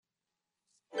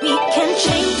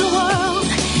change the world,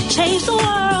 change the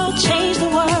world, change the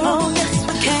world. Yes,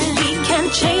 we can. We can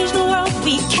change the world,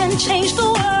 we can change the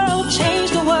world, change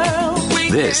the world.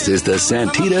 This is the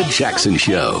Santita Jackson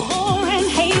Show. War and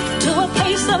hate to a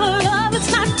place of love,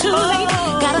 it's not too late.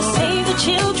 Gotta save the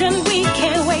children, we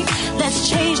can't wait. Let's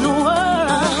change the world.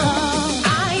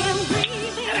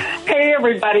 Hey,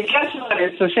 everybody. Guess what?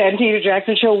 It's the Santita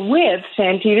Jackson Show with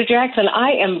Santita Jackson.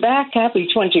 I am back. Happy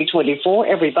 2024,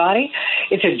 everybody.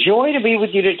 It's a joy to be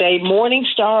with you today. Morning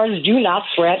stars, do not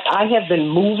fret. I have been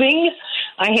moving,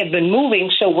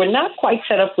 so we're not quite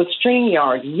set up with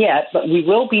StreamYard yet, but we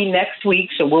will be next week,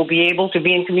 so we'll be able to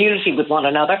be in community with one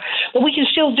another. But we can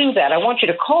still do that. I want you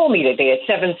to call me today at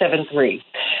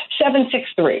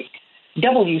 773-763.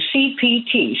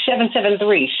 WCPT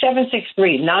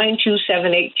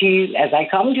 773-763-9278 as I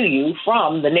come to you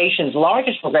from the nation's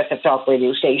largest progressive talk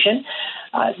radio station,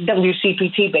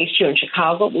 WCPT, based here in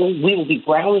Chicago. We will be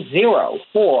ground zero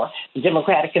for the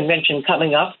Democratic Convention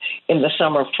coming up in the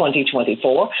summer of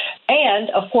 2024. And,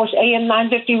 of course, AM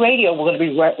 950 Radio. We're going to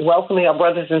be welcoming our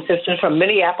brothers and sisters from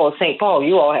Minneapolis, St. Paul.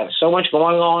 You all have so much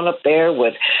going on up there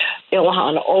with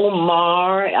Ilhan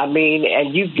Omar. I mean,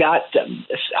 and you've got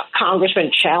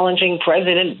Congressman challenging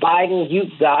President Biden.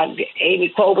 You've got Amy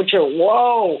Klobuchar.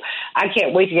 Whoa. I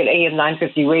can't wait to get AM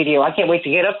 950 Radio. I can't wait to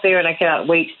get up there, and I cannot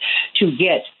wait to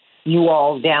get you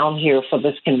all down here for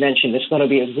this convention. It's going to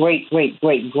be a great, great,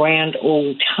 great, grand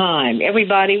old time.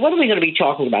 Everybody, what are we going to be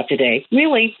talking about today?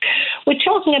 Really, we're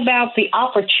talking about the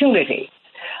opportunities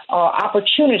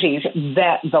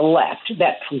that the left,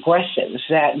 that progressives,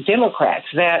 that Democrats,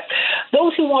 that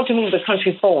those who want to move the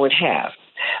country forward have.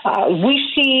 We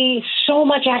see so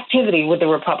much activity with the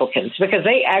Republicans because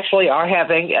they actually are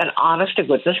having an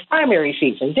honest-to-goodness primary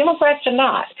season. Democrats are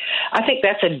not. I think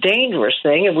that's a dangerous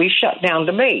thing, and we shut down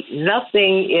debate.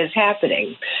 Nothing is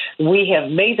happening. We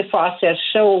have made the process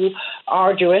so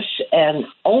arduous and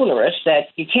onerous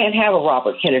that you can't have a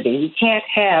Robert Kennedy. You can't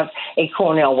have a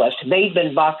Cornel West. They've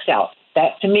been boxed out.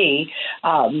 That, to me,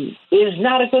 is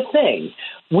not a good thing.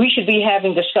 We should be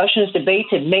having discussions,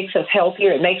 debates. It makes us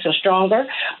healthier. It makes us stronger.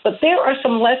 But there are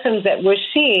some lessons that we're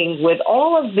seeing with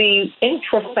all of the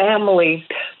intra-family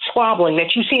squabbling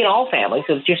that you see in all families,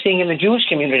 that you're seeing in the Jewish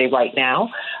community right now.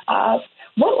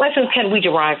 What lessons can we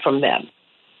derive from them?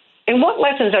 And what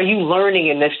lessons are you learning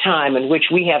in this time in which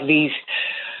we have these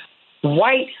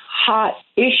white-hot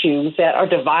issues that are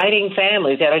dividing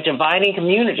families, that are dividing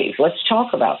communities? Let's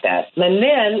talk about that. And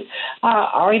then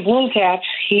Ari Bloomekatz,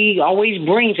 he always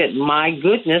brings it, my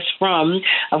goodness, from,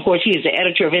 of course, he is the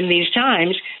editor of In These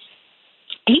Times.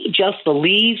 He just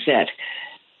believes that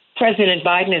President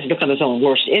Biden has become his own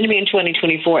worst enemy in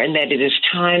 2024 and that it is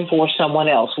time for someone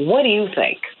else. What do you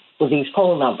think with these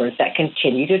poll numbers that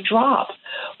continue to drop?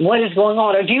 What is going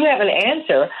on? Or do you have an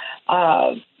answer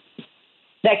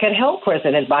that can help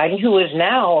President Biden, who is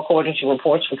now, according to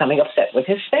reports, becoming upset with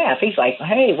his staff? He's like,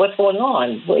 hey, what's going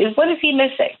on? What is he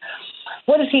missing?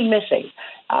 What is he missing?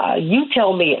 You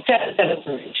tell me at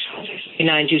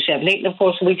 773-9278. And, of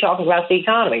course, we'll be talking about the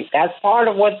economy. That's part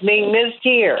of what's being missed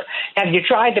here. Have you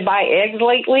tried to buy eggs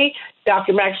lately?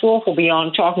 Dr. Max Wolff will be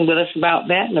on talking with us about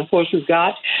that. And, of course, we've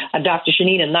got Dr.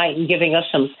 Shanina Knighton giving us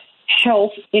some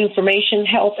health information,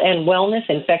 health and wellness,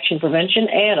 infection prevention,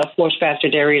 and, of course, Pastor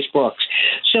Darius Brooks.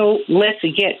 So let's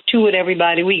get to it,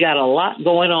 everybody. We got a lot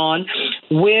going on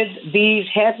with these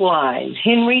headlines.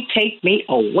 Henry, take me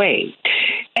away.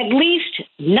 At least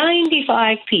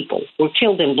 95 people were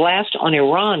killed in blast on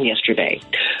Iran yesterday.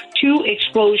 2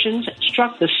 explosions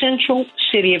struck the central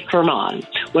city of Kerman,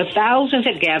 where thousands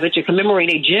had gathered to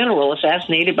commemorate a general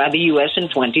assassinated by the U.S. in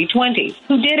 2020.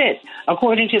 Who did it?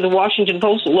 According to the Washington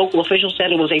Post, local officials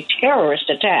said it was a terrorist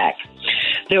attack.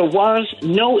 There was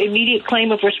no immediate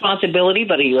claim of responsibility,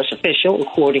 but a U.S. official,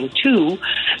 according to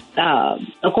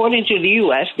the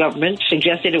U.S. government,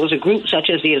 suggested it was a group such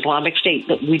as the Islamic State,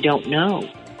 but we don't know.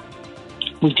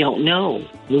 We don't know.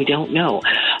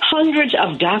 Hundreds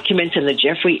of documents in the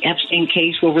Jeffrey Epstein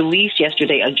case were released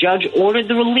yesterday. A judge ordered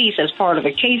the release as part of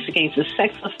a case against the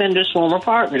sex offender's former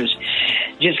partners.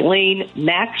 Ghislaine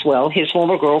Maxwell, his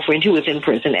former girlfriend, who is in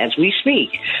prison as we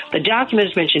speak. The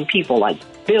documents mention people like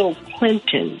Bill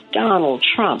Clinton, Donald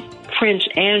Trump, Prince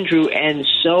Andrew, and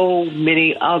so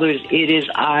many others. It is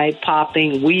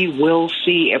eye-popping. We will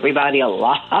see, everybody. A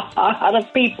lot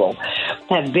of people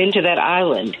have been to that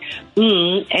island.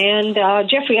 And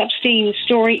Jeffrey Epstein's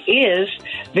story is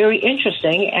very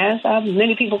interesting, as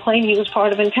many people claim he was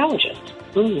part of intelligence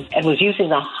and was using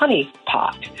the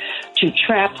honeypot to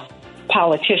trap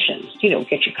politicians,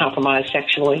 get you compromised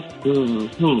sexually.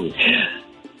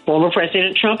 Former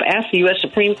President Trump asked the U.S.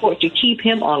 Supreme Court to keep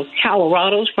him on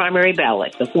Colorado's primary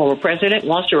ballot. The former president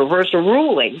wants to reverse a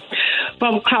ruling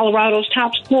from Colorado's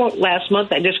top court last month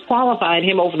that disqualified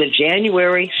him over the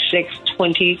January 6,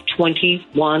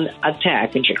 2021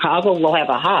 attack. In Chicago, we'll have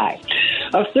a high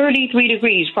of 33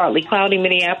 degrees, partly cloudy.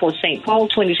 Minneapolis, St. Paul,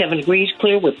 27 degrees,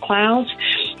 clear with clouds.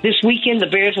 This weekend, the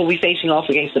Bears will be facing off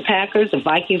against the Packers. The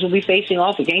Vikings will be facing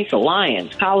off against the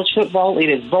Lions. College football, it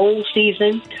is bowl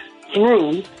season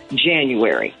through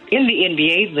January. In the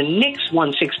NBA, the Knicks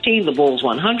 116, the Bulls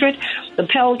 100, the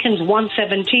Pelicans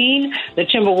 117, the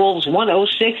Timberwolves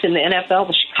 106. In the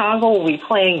NFL, Chicago will be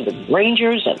playing the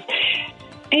Rangers,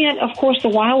 and of course the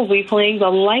Wild will be playing the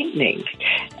Lightning.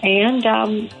 And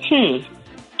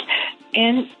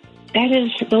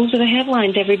those are the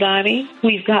headlines, everybody.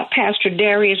 We've got Pastor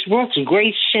Darius Brooks,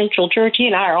 Grace Central Church. He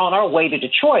and I are on our way to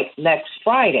Detroit next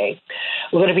Friday.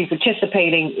 We're going to be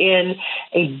participating in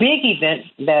a big event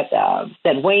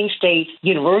that Wayne State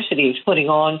University is putting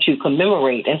on to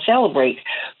commemorate and celebrate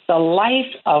the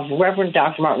life of Reverend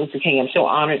Dr. Martin Luther King. I'm so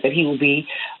honored that he will be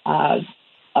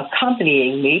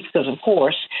accompanying me because, of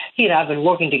course, he and I have been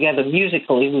working together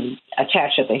musically. We're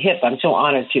attached at the hip. I'm so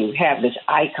honored to have this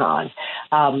icon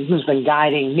who's been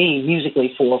guiding me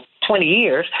musically for 20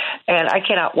 years, and I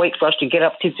cannot wait for us to get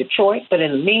up to Detroit. But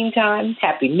in the meantime,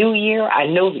 Happy New Year. I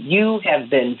know that you have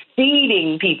been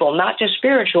feeding people, not just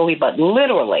spiritually, but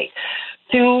literally,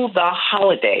 through the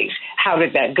holidays. How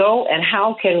did that go, and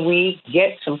how can we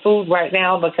get some food right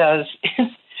now? Because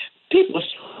people...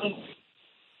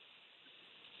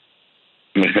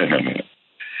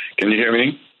 Can you hear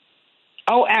me?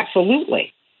 Oh,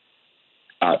 absolutely.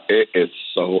 It is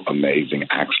so amazing.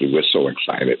 Actually, we're so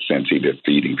excited, Santita,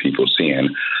 feeding people, seeing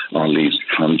at least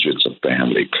hundreds of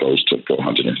families, close to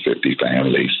 450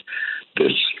 families,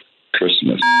 this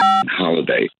Christmas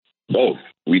holiday. Both.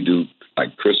 We do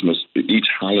like Christmas, each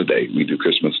holiday, we do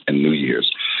Christmas and New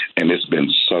Year's. And it's been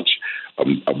such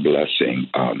a blessing,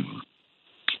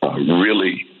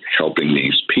 really helping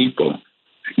these people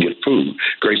get food.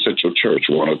 Grace Central Church,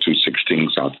 10216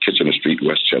 South Kitchener Street,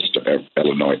 Westchester,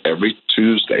 Illinois, every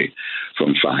Tuesday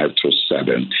from 5 till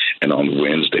 7. And on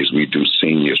Wednesdays, we do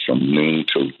seniors from noon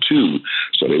till 2,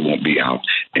 so they won't be out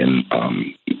in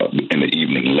the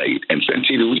evening late. And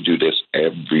Santita, we do this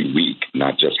every week,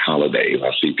 not just holidays.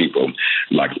 I see people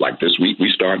like this week,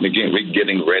 we starting again. We're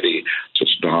getting ready to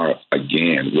start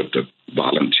again with the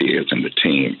volunteers and the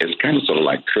team. It's kind of sort of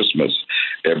like Christmas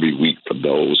every week for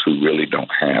those who really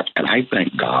don't have. And I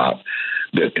thank God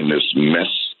that in this mess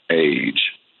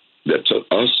age, that to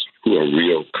us who are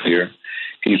real clear,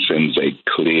 he sends a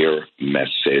clear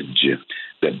message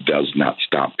that does not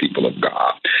stop people of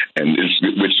God. And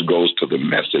which goes to the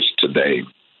message today.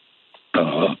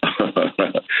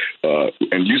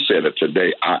 And you said it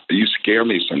today. You scare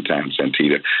me sometimes,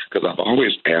 Santita, because I've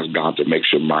always asked God to make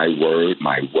sure my word,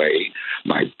 my way,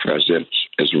 my presence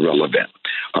is relevant.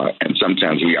 And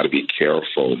sometimes we got to be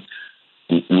careful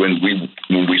when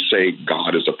we say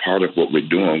God is a part of what we're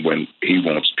doing, when he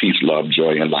wants peace, love,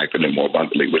 joy, and life in it more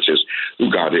abundantly, which is who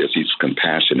God is. He's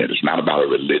compassionate. It's not about a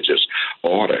religious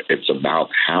order. It's about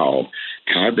how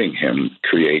having him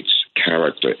creates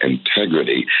character,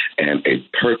 integrity, and a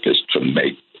purpose to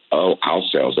make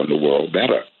ourselves and the world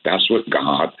better. That's what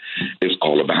God is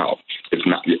all about. It's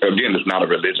not, again, it's not a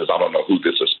religious, I don't know who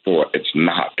this is for. It's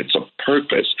not. It's a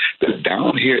purpose that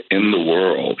down here in the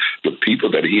world, the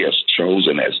people that he has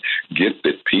chosen as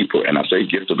gifted people, and I say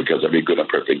gifted because every good and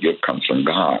perfect gift comes from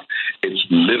God. It's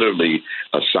literally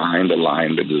assigned,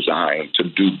 aligned, and designed to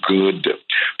do good.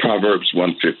 Proverbs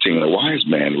 1:15, a wise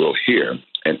man will hear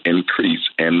and increase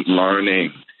in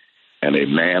learning, and a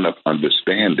man of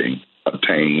understanding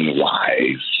obtain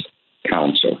wise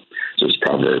counsel. So it's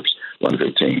Proverbs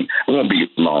 1:15. It won't be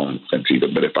long, Santita,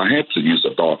 but if I had to use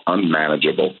a thought,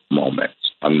 unmanageable moments.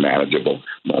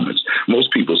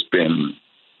 Most people spend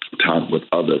time with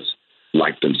others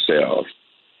like themselves.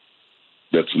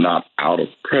 That's not out of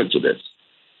prejudice.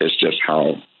 It's just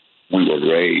how we were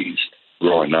raised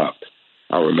growing up.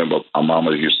 I remember our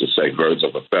mama used to say, birds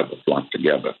of a feather flock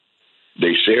together.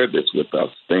 They shared this with us,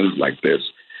 things like this,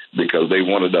 because they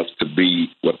wanted us to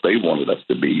be what they wanted us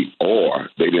to be, or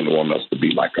they didn't want us to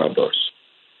be like others.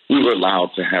 We were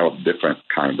allowed to have a different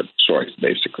kind of choice,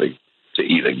 basically, to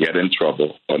either get in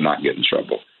trouble or not get in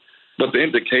trouble. But the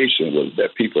indication was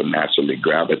that people naturally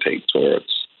gravitate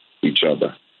towards each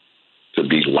other to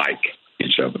be like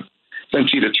each other.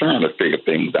 Santita, trying to figure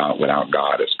things out without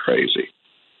God is crazy.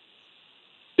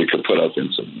 It could put us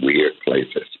in some weird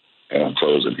places. And I'm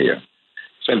closing here.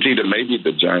 Santita, maybe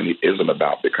the journey isn't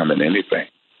about becoming anything.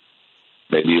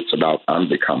 Maybe it's about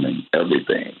unbecoming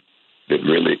everything that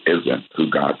really isn't who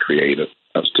God created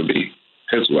us to be,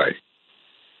 his way.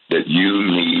 That you,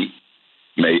 me,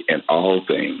 may in all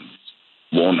things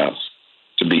want us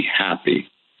to be happy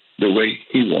the way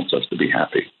he wants us to be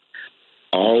happy.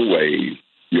 Always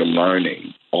you're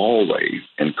learning, always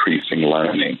increasing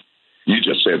learning. You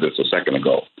just said this a second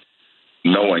ago,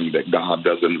 knowing that God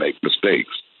doesn't make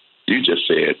mistakes. You just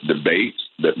said debates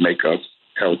that make us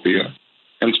healthier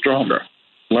and stronger,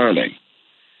 learning.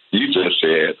 You just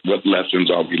said, what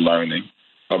lessons are we learning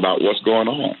about what's going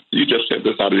on? You just said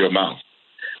this out of your mouth.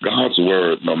 God's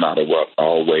word, no matter what,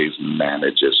 always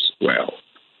manages well.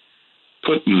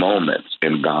 Put moments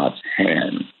in God's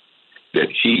hand that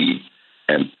he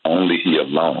and only he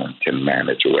alone can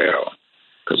manage well.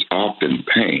 Because often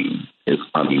pain is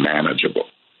unmanageable,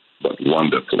 but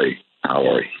wonderfully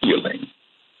our healing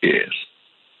is.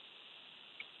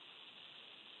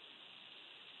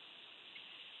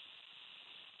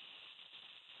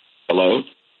 Hello?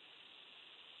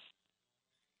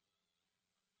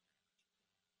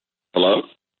 Hello?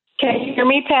 Can you hear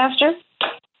me, Pastor?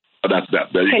 Oh, that's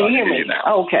that. There you Can go. you hear me now?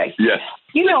 Okay. Yes.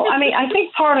 I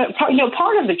think part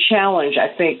of the challenge, I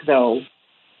think, though,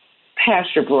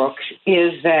 Pastor Brooks,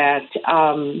 is that,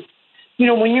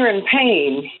 when you're in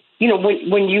pain,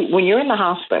 when you're in the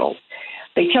hospital,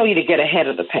 they tell you to get ahead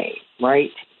of the pain,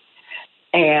 right?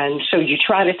 And so you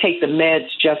try to take the meds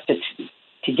just to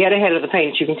get ahead of the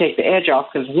pain so you can take the edge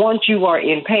off, because once you are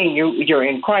in pain, you're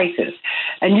in crisis.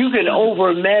 And you can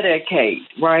over-medicate,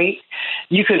 right?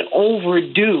 You can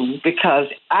overdo because,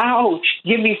 ouch,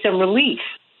 give me some relief.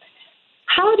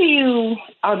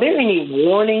 Are there any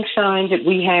warning signs that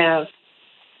we have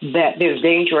that there's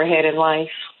danger ahead in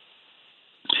life?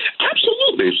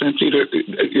 Absolutely, Santita.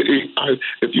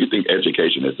 If you think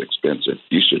education is expensive,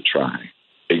 you should try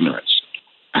ignorance.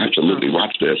 Absolutely.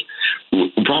 Watch this.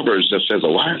 Proverbs just says a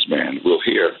wise man will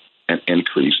hear an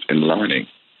increase in learning,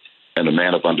 and a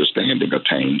man of understanding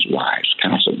attains wise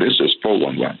counsel. This is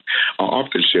 411. I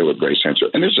often share with Grace Center,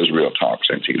 and this is real talk,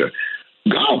 Santita.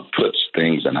 God puts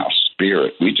things in our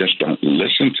spirit. We just don't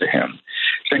listen to him.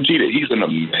 Santita, he's an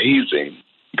amazing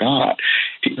God.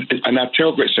 And I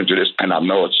tell Grace Center this, and I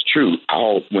know it's true.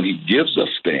 When he gives us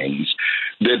things,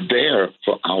 they're there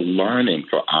for our learning,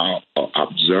 for our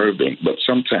observing, but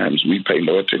sometimes we pay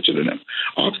no attention to them.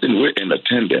 Often we're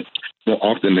inattentive. More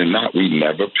often than not, we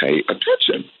never pay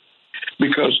attention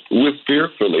because we're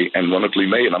fearfully and wonderfully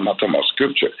made. I'm not talking about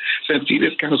scripture. Santita,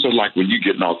 it's kind of sort of like when you're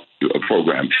getting off a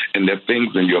program and there are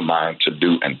things in your mind to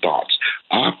do and thoughts.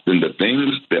 Often the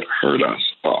things that hurt us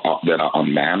that are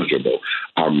unmanageable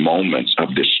are moments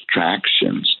of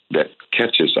distractions that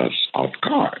catches us off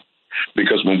guard.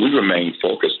 Because when we remain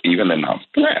focused, even in our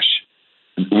flesh,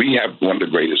 we have one of the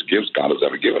greatest gifts God has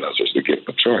ever given us is the gift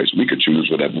of choice. We could choose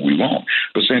whatever we want.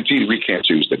 But Santita, we can't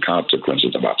choose the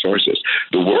consequences of our choices.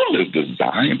 The world is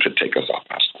designed to take us off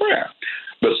our square.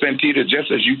 But Santita,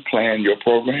 just as you plan your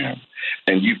program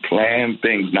and you plan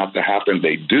things not to happen,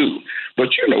 they do.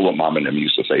 But you know what Mom and them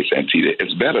used to say, Santita,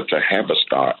 it's better to have a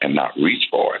star and not reach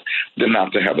for it than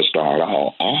not to have a star at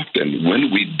all. Often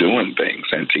when we're doing things,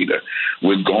 Santita,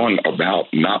 we're going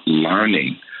about not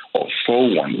learning or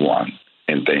 411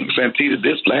 and things. Santita,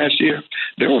 this last year,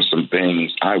 there were some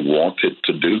things I wanted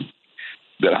to do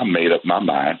that I made up my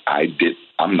mind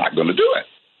I'm not going to do it.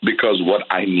 Because what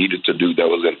I needed to do that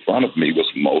was in front of me was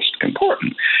most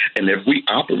important. And if we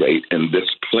operate in this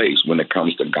place when it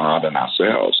comes to God and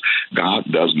ourselves, God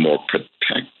does more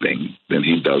protecting than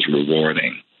he does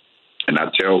rewarding. And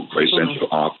I tell Grace Central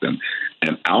often,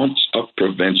 an ounce of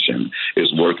prevention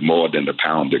is worth more than the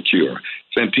pound of cure.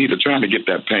 Santita, trying to get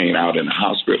that pain out in the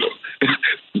hospital,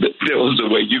 there was a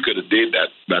way you could have did that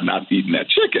by not eating that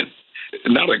chicken.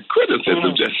 Not a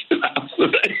criticism, just an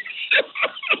observation.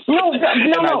 But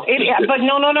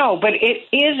it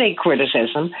is a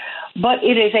criticism, but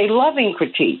it is a loving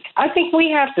critique. I think we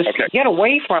have to get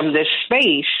away from this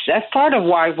space. That's part of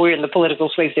why we're in the political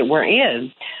space that we're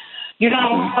in. You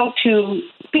know, how to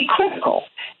be critical.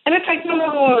 And it's like,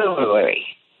 wait.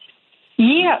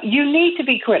 Yeah, you need to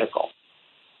be critical.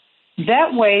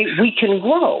 That way we can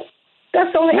grow.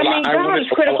 That's the only, God is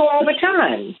critical all the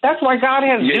time. That's why God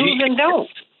has do's and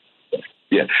don'ts.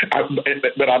 Yeah,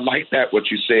 but I like that,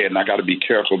 what you said, and I got to be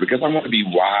careful because I want to be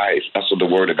wise. That's what the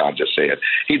Word of God just said.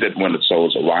 He that winneth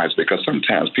souls are wise, because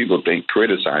sometimes people think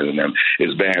criticizing them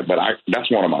is bad, but that's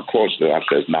one of my quotes that I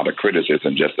said, not a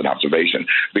criticism, just an observation,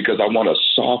 because I want to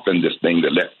soften this thing to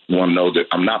let one know that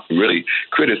I'm not really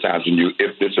criticizing you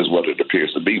if this is what it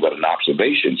appears to be, but an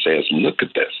observation says, look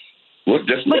at this. But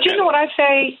you know what I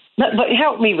say? But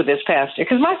help me with this, Pastor,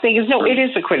 because my thing is, no, it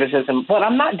is a criticism. What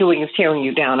I'm not doing is tearing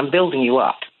you down. I'm building you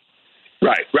up.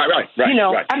 Right. You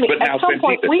know, right. I mean, But at some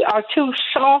point, we are too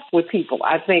soft with people,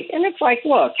 I think. And it's like,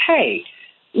 look, hey,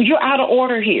 you're out of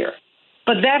order here.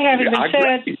 But that having been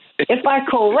said, if I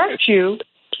correct you,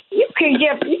 you can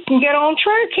get on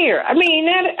track here. I mean,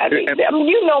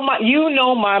 you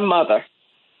know my mother,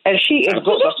 and she is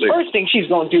the first thing she's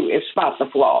going to do is spot the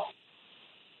flaw.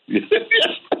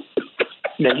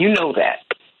 Now you know that.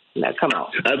 Now come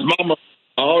on. That's Mama.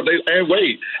 All day and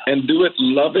wait, and do it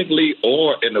lovingly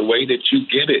or in a way that you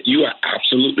get it. You are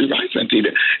absolutely right,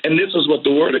 Santita. And this is what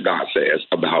the Word of God says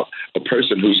about a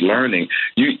person who's learning.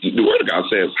 The Word of God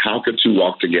says, how could two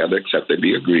walk together except they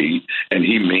be agreed? And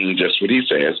he means just what he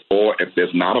says. Or if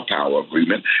there's not a power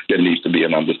agreement, there needs to be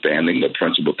an understanding. The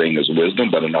principal thing is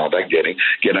wisdom, but in all that get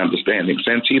understanding.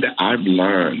 Santita, I've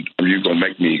learned, you're going to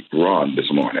make me run this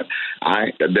morning.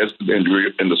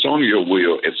 In the song Your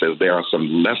Will, it says there are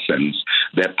some lessons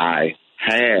that I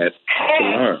had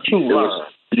to learn.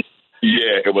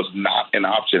 It was not an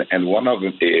option. And one of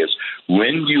them is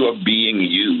when you are being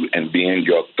you and being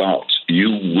your thoughts, you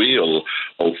will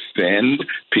offend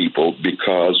people,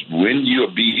 because when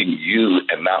you're being you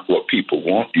and not what people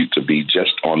want you to be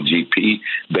just on GP,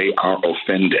 they are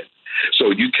offended.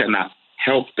 So you cannot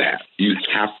help that. You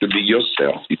have to be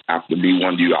yourself. You have to be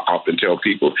one you. I often tell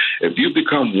people, if you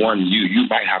become one you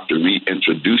might have to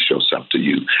reintroduce yourself to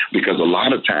you, because a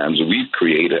lot of times we've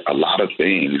created a lot of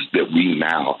things that we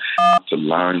now have to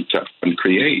learn to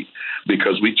uncreate,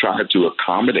 because we try to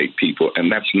accommodate people,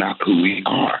 and that's not who we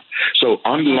are. So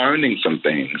unlearning some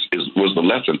things was the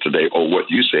lesson today, or what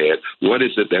you said. What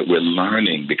is it that we're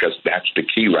learning? Because that's the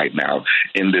key right now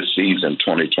in this season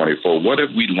 2024. What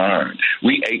have we learned?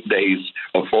 We 8 days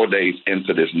or 4 days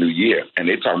into this new year, and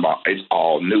they're talking about it's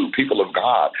all new. People of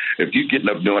God, if you're getting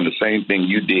up doing the same thing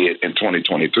you did in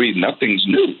 2023, nothing's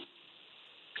new.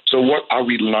 So what are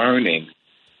we learning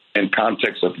in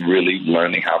context of really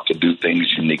learning how to do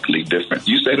things uniquely different?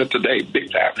 You said it today,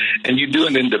 big time, and you do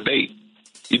it in debate.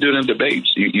 You do it in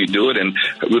debates. You do it, and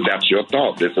that's your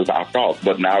thought. This is our thought.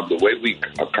 But now the way we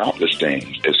accomplish things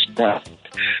is strength.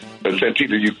 But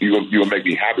Santita, you'll make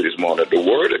me happy this morning. The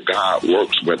Word of God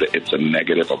works whether it's a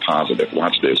negative or positive.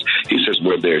 Watch this. He says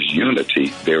where there's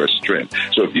unity, there is strength.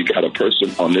 So if you got a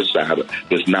person on this side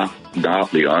that's not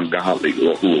godly or ungodly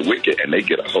or who are wicked, and they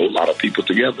get a whole lot of people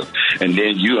together, and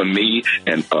then you and me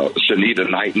and Shanina,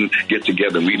 Knighton get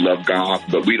together and we love God,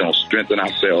 but we don't strengthen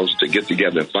ourselves to get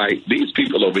together and fight. These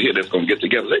people over here that's going to get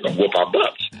together, they're going to whoop our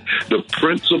butts. The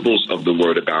principles of the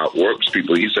Word of God works,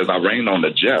 people. He says, I reign on the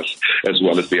just as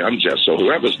well as the unjust. So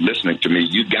whoever's listening to me,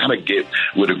 you got to get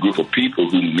with a group of people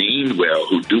who mean well,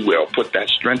 who do well, put that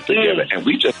strength together, and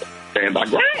we just stand our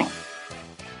ground.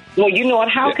 Well, you know what?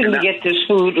 How can we get this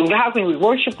food? How can we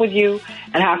worship with you?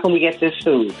 And how can we get this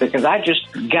food? Because I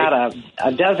just got a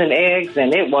dozen eggs,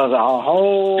 and it was a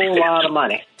whole lot of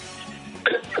money.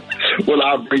 Well,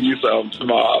 I'll bring you some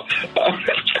tomorrow.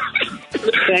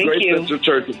 Thank Grace you. Central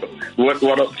Church,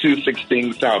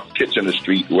 10216 South Kitchener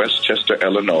Street, Westchester,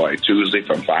 Illinois, Tuesday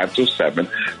from 5 to 7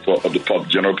 for the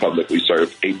general public. We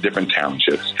serve 8 different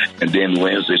townships. And then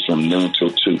Wednesdays from noon till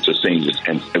 2 to seniors.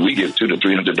 And we give $200 to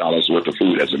 $300 worth of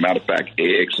food. As a matter of fact,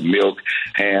 eggs, milk,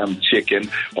 ham, chicken,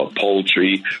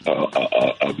 poultry,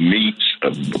 meats,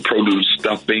 produce,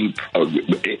 stuffing.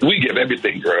 We give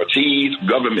everything, girl. Cheese,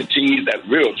 government cheese, that's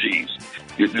real cheese.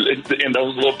 In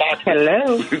those little boxes.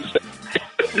 Hello.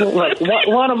 Look,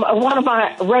 one of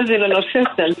my resident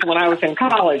assistants when I was in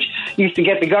college used to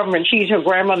get the government cheese. Her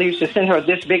grandmother used to send her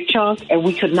this big chunk, and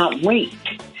we could not wait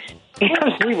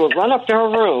because we would run up to her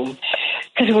room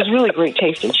because it was really great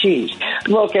tasting cheese.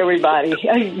 Look, everybody,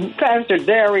 Pastor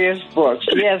Darius Brooks.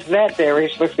 Yes, that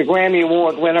Darius Brooks, the Grammy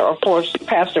Award winner, of course,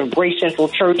 pastor of Grace Central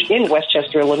Church in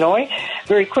Westchester, Illinois.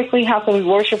 Very quickly, how can we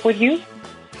worship with you?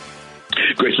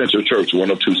 Grace Central Church,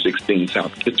 10216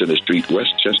 South Kitchener Street,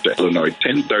 Westchester, Illinois,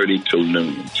 10:30 till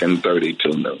noon. 10:30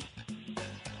 till noon.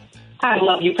 I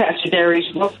love you, Pastor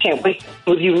Darius. Can't wait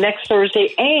with you next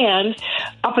Thursday, and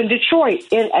up in Detroit,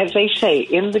 as they say,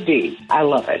 in the D. I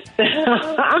love it.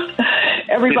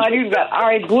 Everybody, we've got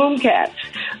R.A. Bloomekatz,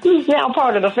 who's now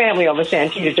part of the family on the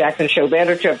Santita Jackson Show, the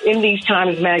editor of In These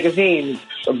Times magazine,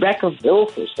 Rebecca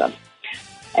Vilkomerson,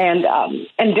 and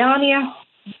Dania.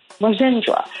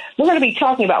 Rajendra. We're going to be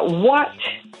talking about what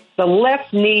the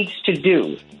left needs to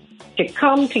do to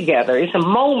come together. It's a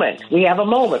moment. We have a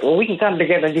moment where we can come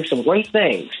together and do some great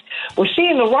things. We're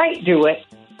seeing the right do it.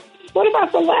 What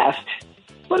about the left?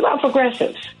 What about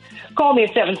progressives? Call me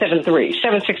at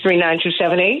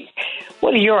 773-763-9278.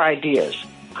 What are your ideas?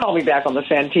 Call me back on the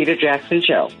Santita Jackson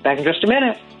Show. Back in just a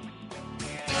minute.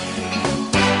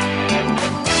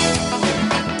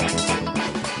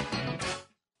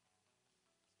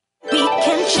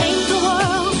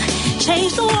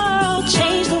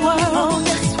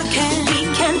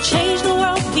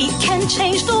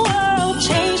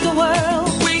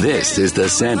 This is the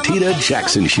Santita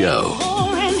Jackson Show.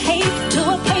 War and hate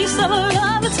to a place of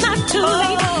love. It's not too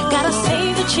late. Gotta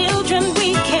save the children.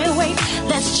 We can't wait.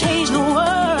 Let's change the world.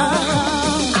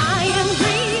 I am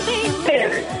breathing.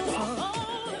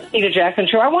 Santita Jackson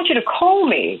Show. I want you to call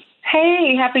me.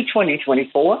 Hey, happy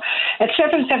 2024 at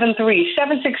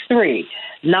 773-763-9278,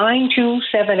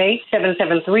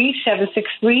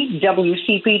 773-763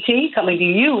 WCPT, coming to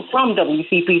you from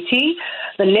WCPT,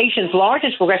 the nation's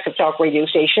largest progressive talk radio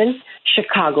station,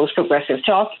 Chicago's Progressive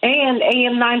Talk, and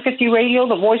AM 950 Radio,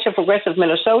 the voice of progressive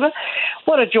Minnesota.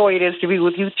 What a joy it is to be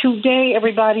with you today,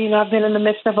 everybody. And I've been in the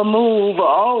midst of a move.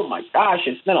 Oh, my gosh,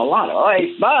 it's been a lot of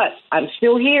ice, but I'm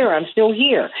still here.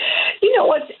 You know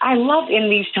what? I love In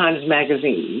These Times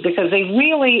magazine because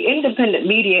independent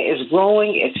media is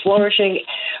growing, it's flourishing,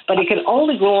 but it can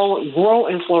only grow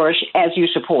and flourish as you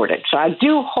support it. So I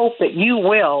do hope that you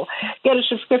will get a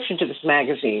subscription to this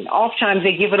magazine. Oftentimes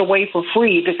they give it away for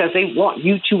free because they want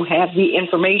you to have the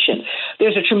information.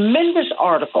 There's a tremendous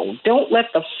article, Don't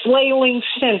Let the Flailing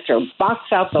Center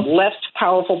Box Out the Left's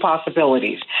Powerful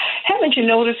Possibilities. Haven't you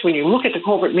noticed when you look at the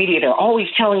corporate media, they're always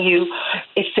telling you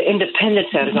it's the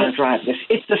independents that are going to drive this.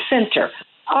 It's the center.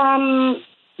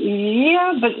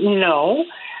 Yeah, but no.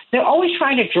 They're always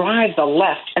trying to drive the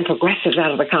left and progressives out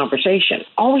of the conversation,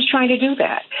 always trying to do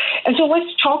that. And so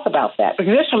let's talk about that,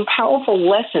 because there's some powerful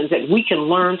lessons that we can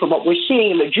learn from what we're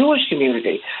seeing in the Jewish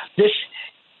community, this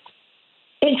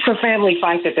intra-family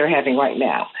fight that they're having right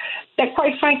now, that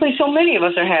quite frankly so many of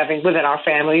us are having within our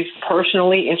families,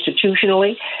 personally,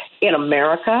 institutionally, in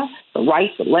America, the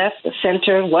right, the left, the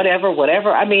center, whatever.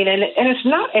 I mean, and it's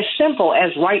not as simple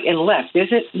as right and left,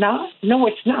 is it not? No,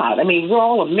 it's not. I mean, we're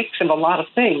all a mix of a lot of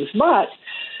things, but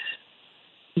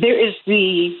there is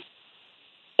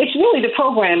it's really the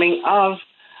programming of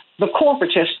the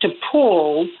corporatists to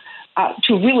pull,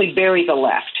 to really bury the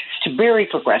left, to bury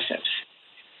progressives.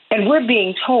 And we're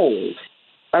being told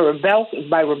by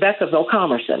Rebecca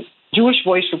Vilkomerson, Jewish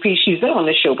Voice for Peace. She's been on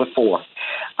this show before.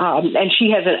 And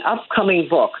she has an upcoming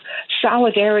book,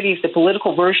 Solidarity is the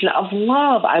Political Version of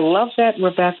Love. I love that,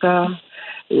 Rebecca.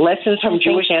 Lessons from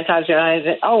Jewish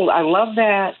anti-Zionism. Oh, I love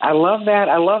that,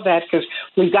 because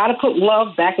we've got to put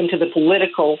love back into the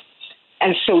political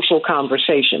and social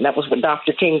conversation. That was what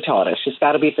Dr. King taught us. It's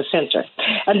got to be at the center.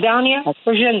 And Dania,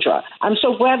 Rajendra, I'm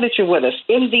so glad that you're with us.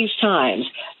 In These Times,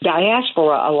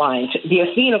 Diaspora Alliance, the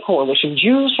Athena Coalition,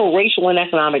 Jews for Racial and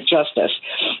Economic Justice.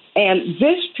 And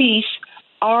this piece,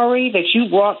 Ari, that you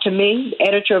brought to me,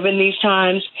 editor of In These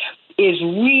Times, is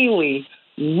really,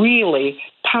 really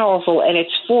powerful, and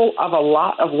it's full of a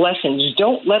lot of lessons.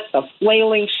 Don't let the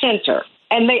flailing center,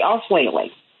 and they are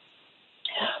flailing,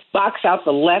 box out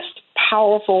the left's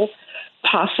powerful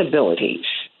possibilities.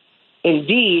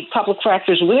 Indeed, public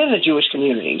fractures within the Jewish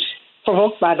communities,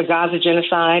 provoked by the Gaza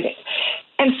genocide,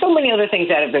 and so many other things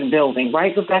that have been building,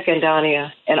 right, Rebecca and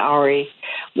Dania and Ari?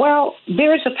 Well,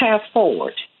 there is a path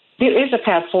forward.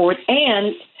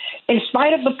 And in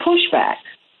spite of the pushback,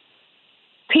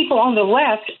 people on the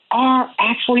left are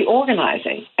actually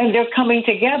organizing, and they're coming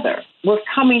together. We're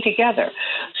coming together.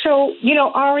 So,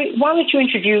 Ari, why don't you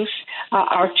introduce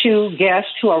our two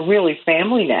guests who are really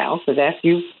family now, because after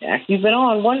you've been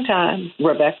on one time,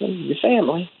 Rebecca, your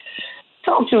family.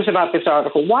 Talk to us about this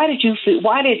article. Why did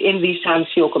In These Times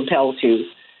feel compelled to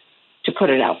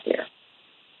put it out there?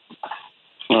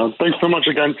 Thanks so much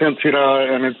again, Santita,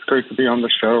 and it's great to be on the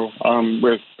show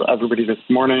with everybody this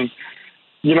morning.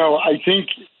 I think,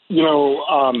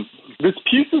 this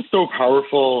piece is so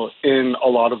powerful in a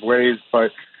lot of ways,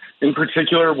 but in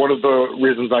particular, one of the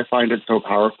reasons I find it so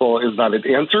powerful is that it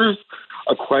answers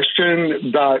a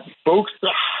question that folks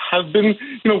have been,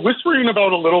 whispering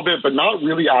about a little bit, but not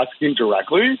really asking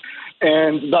directly.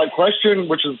 And that question,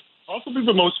 which is possibly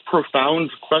the most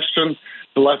profound question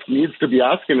the left needs to be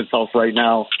asking itself right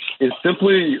now, is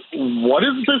simply, what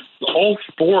is this all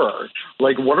for?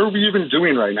 Like, what are we even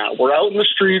doing right now? We're out in the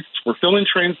streets, we're filling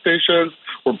train stations,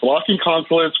 we're blocking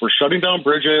consulates, we're shutting down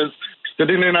bridges,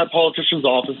 sitting in at politicians'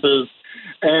 offices.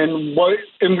 And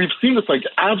we've seen this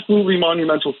absolutely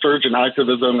monumental surge in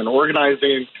activism and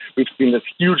organizing. We've seen this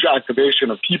huge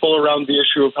activation of people around the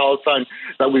issue of Palestine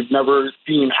that we've never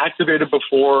seen activated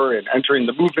before and entering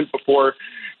the movement before.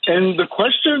 And the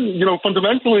question,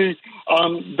 fundamentally,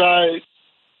 that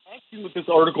asking with this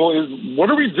article is, what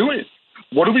are we doing?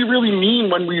 What do we really mean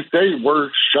when we say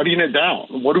we're shutting it down?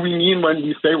 What do we mean when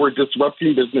we say we're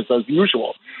disrupting business as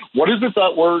usual? What is it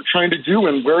that we're trying to do,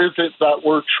 and where is it that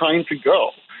we're trying to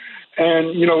go?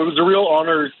 And, it was a real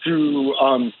honor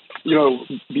to,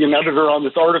 be an editor on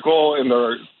this article, and there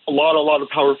are a lot of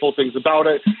powerful things about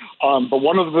it. But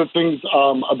one of the things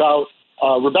about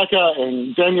Rebecca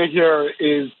and Dania here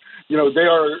is, they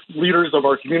are leaders of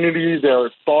our community.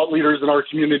 They're thought leaders in our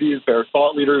communities. They're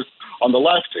thought leaders on the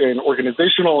left and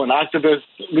organizational and activist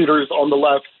leaders on the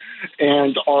left,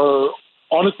 and are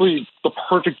honestly the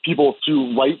perfect people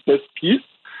to write this piece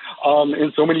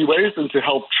in so many ways and to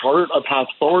help chart a path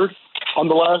forward on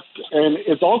the left. And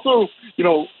it's also,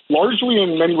 largely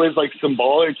in many ways like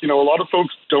symbolic. A lot of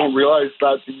folks don't realize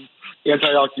that the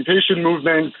anti-occupation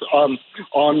movement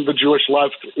on the Jewish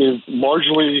left is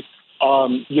largely,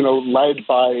 led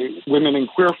by women and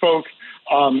queer folk.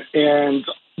 And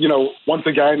once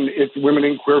again, it's women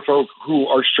and queer folk who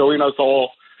are showing us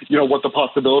all, what the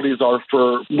possibilities are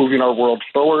for moving our world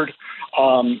forward.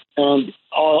 I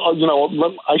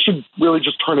should really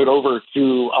just turn it over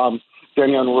to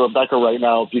Dania and Rebecca right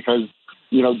now, because,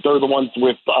 they're the ones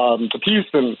with the piece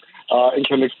and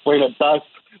can explain it best.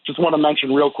 Just want to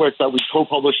mention real quick that we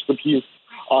co-published the piece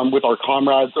with our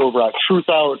comrades over at Truth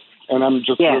Out, and I'm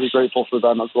just really grateful for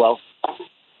them as well.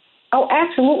 Oh,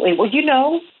 absolutely. Well,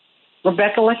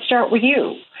 Rebecca, let's start with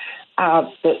you.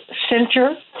 The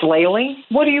center flailing,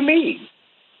 what do you mean?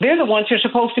 They're the ones who are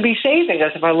supposed to be saving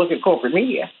us if I look at corporate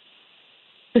media.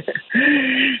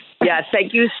 Yes,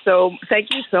 thank you so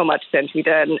much,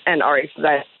 Santita and Ari, for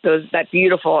that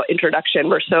beautiful introduction.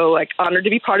 We're so honored to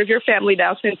be part of your family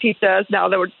now, Santita. Now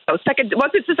that once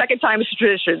it's the second time, it's a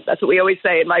tradition. That's what we always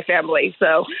say in my family.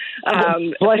 So,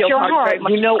 bless your heart.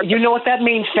 You know what that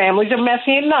means. Families are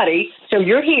messy and nutty. So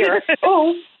you're here.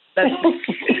 Oh.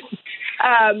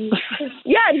 And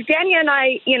Dania and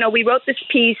I, we wrote this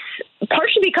piece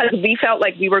partially because we felt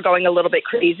like we were going a little bit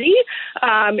crazy,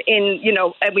 and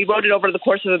we wrote it over the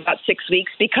course of about 6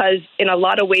 weeks because in a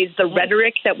lot of ways the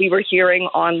rhetoric that we were hearing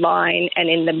online and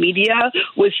in the media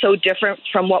was so different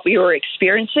from what we were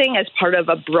experiencing as part of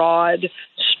a broad,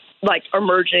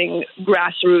 emerging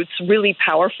grassroots, really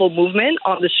powerful movement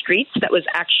on the streets that was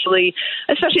actually,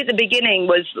 especially at the beginning,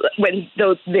 was when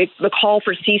the call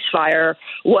for ceasefire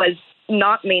was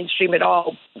not mainstream at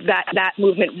all. That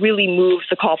movement really moved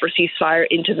the call for ceasefire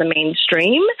into the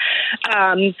mainstream.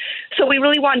 So we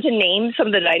really wanted to name some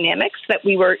of the dynamics that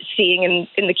we were seeing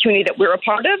in the community that we're a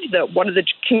part of, one of the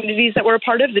communities that we're a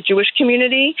part of, the Jewish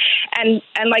community, and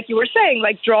like you were saying,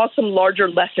 draw some larger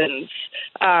lessons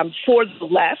for the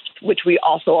left, which we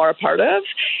also are a part of,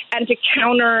 and to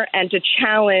counter and to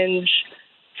challenge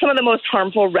some of the most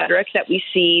harmful rhetoric that we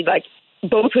see,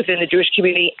 both within the Jewish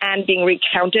community and being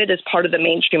recounted as part of the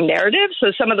mainstream narrative.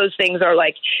 So some of those things are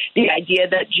the idea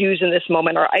that Jews in this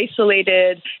moment are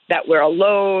isolated, that we're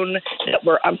alone, that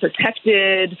we're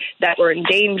unprotected, that we're in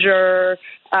danger,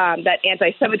 that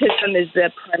anti-Semitism is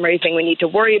the primary thing we need to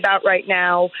worry about right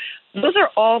now. Those are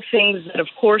all things that, of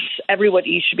course,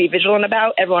 everybody should be vigilant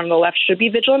about, everyone on the left should be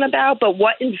vigilant about. But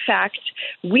what, in fact,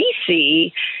 we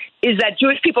see is that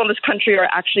Jewish people in this country are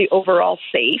actually overall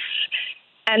safe,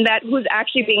 and that who's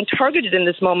actually being targeted in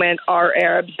this moment are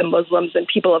Arabs and Muslims and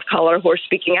people of color who are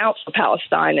speaking out for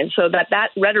Palestine. And so that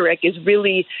rhetoric is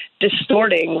really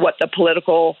distorting what the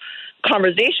political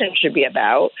conversation should be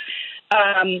about.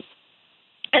 And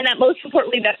that most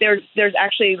importantly, that there's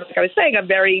actually, like I was saying, a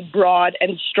very broad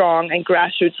and strong and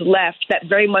grassroots left that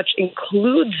very much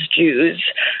includes Jews.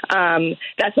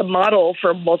 That's a model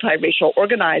for multiracial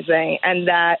organizing, and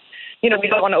that, we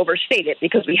don't want to overstate it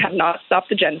because we have not stopped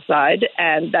the genocide.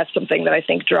 And that's something that I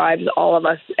think drives all of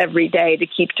us every day to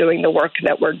keep doing the work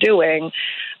that we're doing.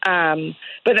 But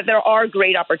that there are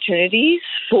great opportunities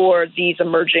for these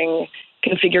emerging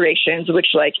configurations,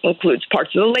 which includes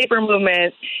parts of the labor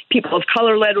movement, people of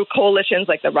color-led coalitions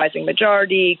like the Rising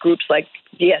Majority, groups like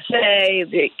DSA,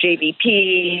 the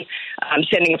JVP,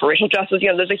 Standing Up for Racial Justice.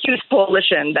 There's a huge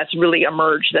coalition that's really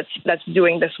emerged that's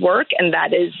doing this work, and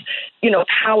that is,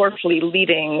 powerfully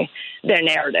leading their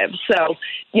narrative. So,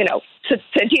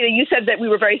 Santita, you said that we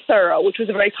were very thorough, which was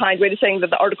a very kind way of saying that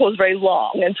the article is very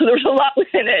long, and so there's a lot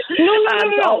within it.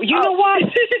 No. You know what?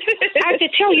 I have to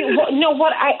tell you,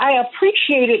 I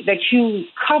appreciated that you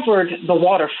covered the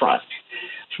waterfront.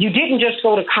 You didn't just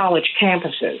go to college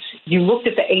campuses. You looked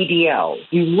at the ADL.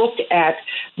 You looked at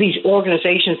these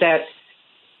organizations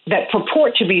that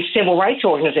purport to be civil rights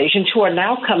organizations who are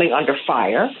now coming under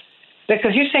fire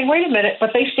because you're saying, wait a minute,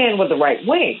 but they stand with the right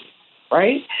wing,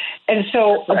 right? And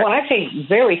so when I say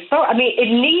very thorough, it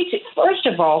needs, first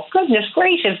of all, goodness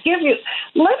gracious,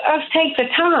 let us take the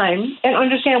time and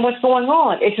understand what's going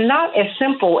on. It's not as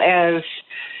simple as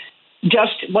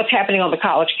just what's happening on the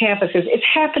college campuses. It's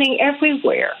happening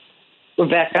everywhere,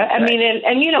 Rebecca. I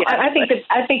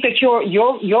think that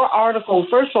your article,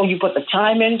 first of all, you put the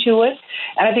time into it,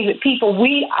 and I think that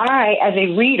I as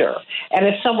a reader and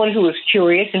as someone who is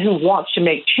curious and who wants to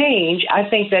make change, I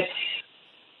think that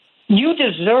You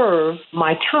deserve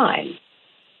my time.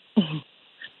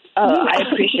 I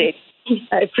appreciate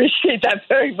that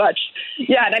very much.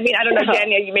 Yeah, and I mean, I don't know,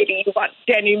 Dania, you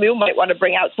might want to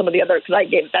bring out some of the other,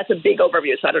 because that's a big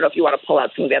overview, so I don't know if you want to pull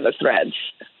out some of the other threads.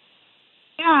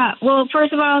 Yeah, well,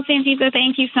 first of all, Santita,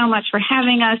 thank you so much for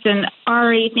having us. And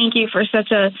Ari, thank you for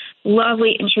such a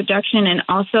lovely introduction, and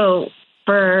also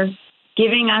for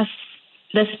giving us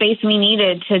the space we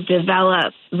needed to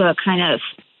develop the kind of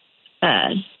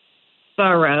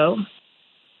thorough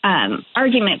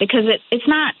argument, because it's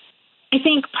not, I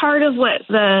think part of what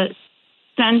the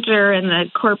center and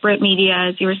the corporate media,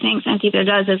 as you were saying, Santita,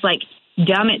 does is like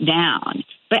dumb it down.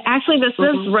 But actually this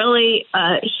is really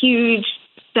a huge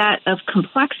set of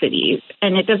complexities,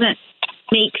 and it doesn't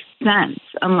make sense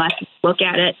unless you look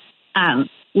at it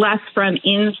less from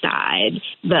inside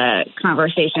the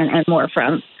conversation and more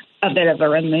from a bit of a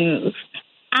remove.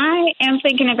 I am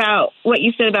thinking about what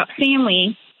you said about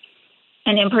family,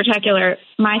 and in particular,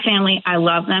 my family. I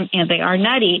love them, and they are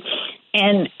nutty.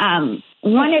 And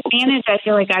one advantage I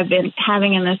feel like I've been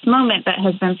having in this moment that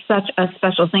has been such a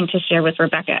special thing to share with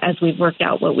Rebecca as we've worked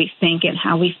out what we think and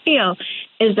how we feel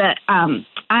is that I'm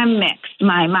mixed.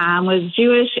 My mom was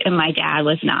Jewish and my dad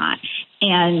was not.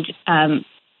 And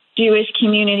Jewish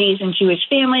communities and Jewish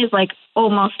families, like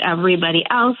almost everybody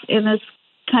else in this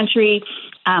country,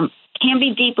 can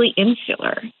be deeply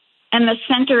insular. And the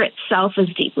center itself is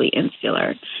deeply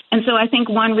insular. And so I think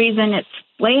one reason it's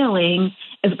flailing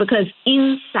is because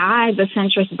inside the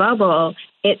centrist bubble,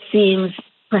 it seems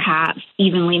perhaps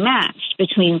evenly matched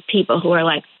between people who are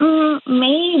like,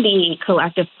 maybe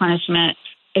collective punishment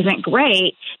isn't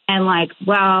great, and like,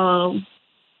 well,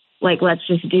 like, let's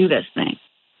just do this thing.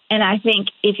 And I think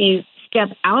if you step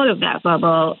out of that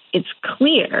bubble, it's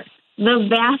clear the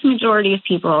vast majority of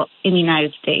people in the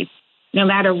United States, no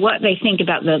matter what they think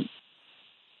about the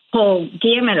whole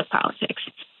gamut of politics,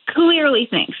 clearly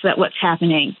thinks that what's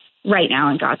happening right now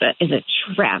in Gaza is a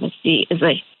travesty, is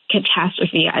a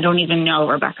catastrophe. I don't even know,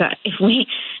 Rebecca, if we,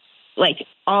 like,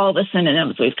 all the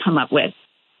synonyms we've come up with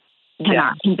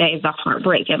cannot convey the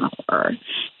heartbreak and the horror.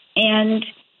 And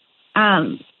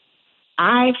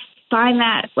I find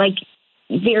that, like,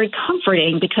 very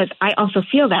comforting because I also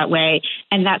feel that way,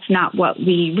 and that's not what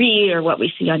we read or what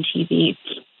we see on TV.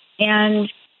 And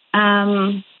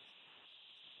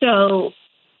so,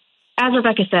 as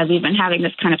Rebecca said, we've been having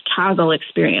this kind of toggle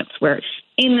experience where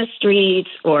in the streets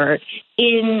or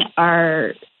in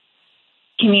our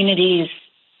communities,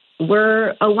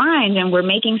 we're aligned and we're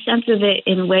making sense of it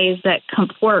in ways that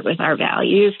comport with our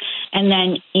values. And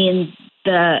then in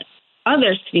the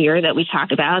other sphere that we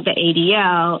talk about, the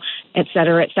ADL, et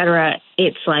cetera,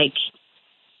 it's like,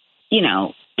 you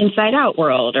know, inside out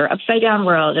world or upside down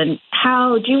world. And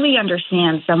how do we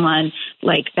understand someone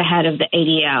like the head of the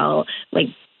ADL, like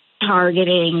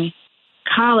targeting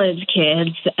college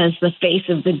kids as the face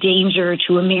of the danger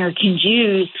to American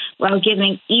Jews while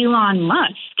giving Elon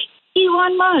Musk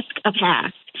a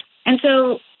pass? And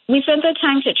so we spent the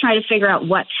time to try to figure out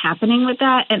what's happening with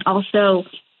that, and also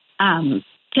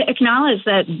to acknowledge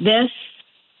that this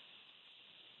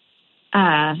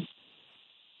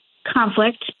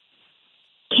conflict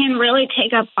can really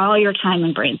take up all your time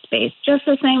and brain space, just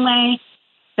the same way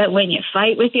that when you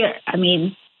fight with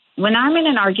when I'm in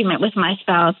an argument with my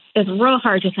spouse, it's real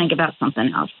hard to think about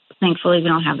something else. Thankfully, we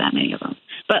don't have that many of them.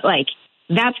 But, like,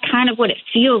 that's kind of what it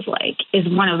feels like is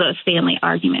one of those family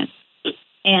arguments.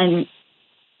 And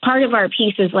part of our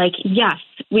piece is like, yes,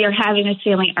 we are having this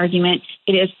family argument.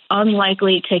 It is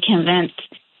unlikely to convince,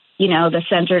 the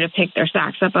center to pick their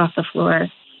socks up off the floor.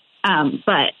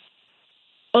 But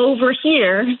over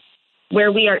here,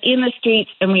 where we are in the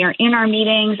streets and we are in our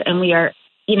meetings and we are,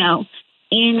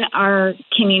 in our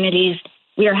communities,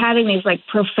 we are having these like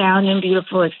profound and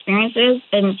beautiful experiences.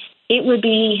 And it would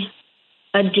be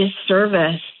a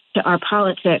disservice to our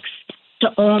politics to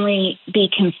only be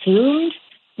consumed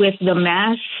with the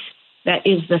mess that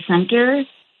is the center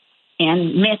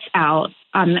and miss out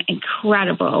on the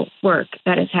incredible work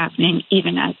that is happening,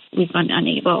 even as we've been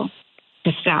unable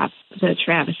to stop the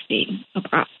travesty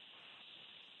abroad.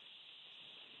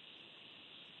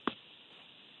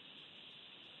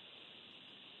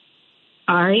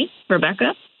 Ari,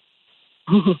 Rebecca?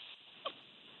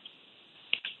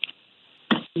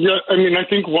 Yeah, I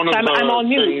think one of I'm on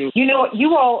mute.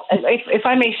 You all, if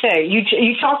I may say,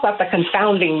 you talk about the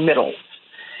confounding middle,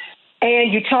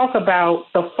 and you talk about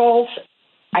the false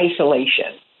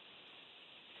isolation.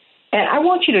 And I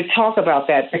want you to talk about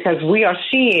that because we are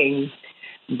seeing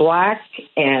Black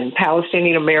and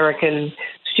Palestinian American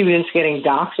students getting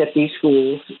doxxed at these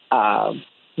schools.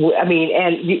 I mean,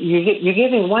 and you're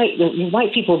giving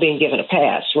white people being given a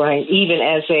pass, right? Even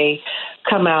as they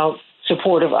come out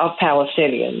supportive of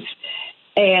Palestinians.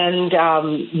 And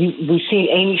we've seen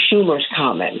Amy Schumer's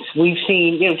comments. We've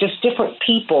seen, just different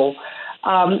people.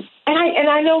 And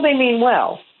I know they mean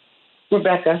well,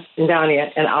 Rebecca and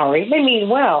Dania and Ari. They mean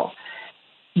well.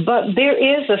 But there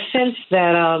is a sense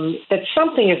that that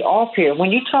something is off here.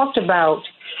 When you talked about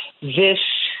this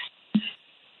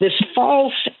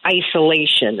false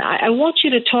isolation, I want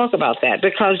you to talk about that,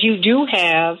 because you do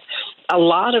have a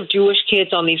lot of Jewish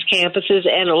kids on these campuses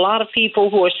and a lot of people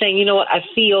who are saying, you know what,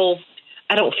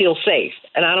 I don't feel safe,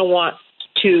 and I don't want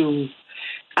to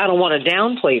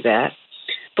downplay that.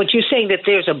 But you're saying that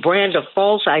there's a brand of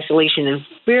false isolation and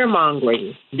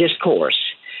fear-mongering discourse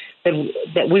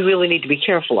that we really need to be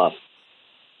careful of.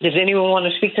 Does anyone want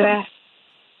to speak to that?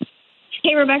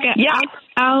 Hey, Rebecca. Yeah.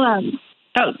 I'll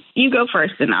you go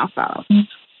first and I'll follow.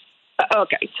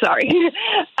 Okay, sorry.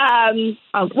 I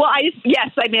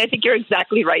think you're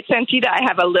exactly right, Santita. I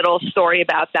have a little story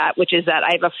about that, which is that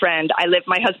I have a friend.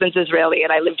 My husband's Israeli,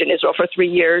 and I lived in Israel for 3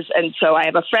 years, and so I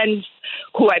have a friend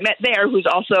who I met there who's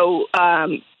also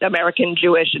American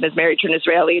Jewish and is married to an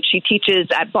Israeli, and she teaches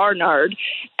at Barnard,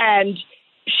 and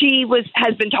she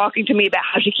has been talking to me about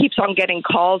how she keeps on getting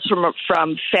calls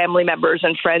from family members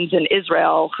and friends in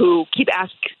Israel who keep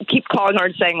calling her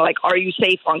and saying, like, are you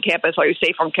safe on campus? Are you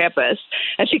safe on campus?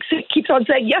 And she keeps on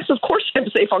saying, yes, of course I'm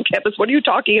safe on campus. What are you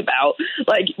talking about?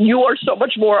 Like, you are so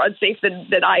much more unsafe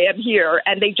than I am here.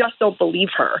 And they just don't believe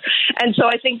her. And so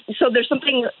I think, there's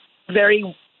something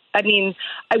very,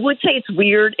 I would say it's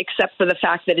weird, except for the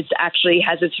fact that it actually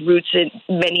has its roots in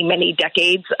many, many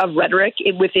decades of rhetoric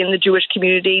within the Jewish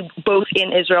community, both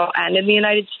in Israel and in the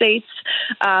United States.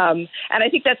 And I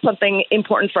think that's something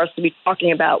important for us to be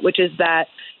talking about, which is that,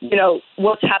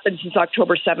 what's happened since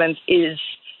October 7th is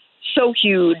so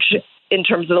huge in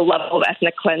terms of the level of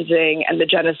ethnic cleansing and the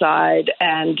genocide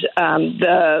and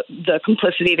the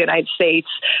complicity of the United States.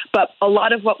 But a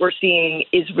lot of what we're seeing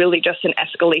is really just an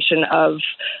escalation of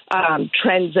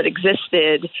trends that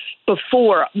existed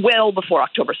well before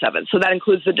October 7th. So that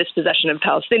includes the dispossession of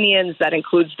Palestinians, that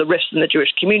includes the rifts in the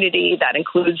Jewish community, that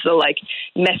includes the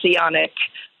messianic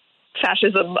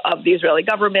fascism of the Israeli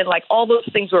government. Like, all those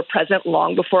things were present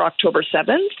long before October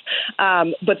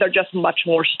 7th, but they're just much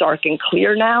more stark and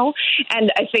clear now.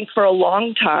 And I think for a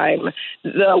long time,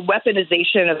 the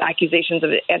weaponization of accusations of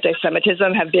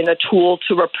anti-Semitism have been a tool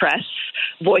to repress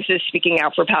voices speaking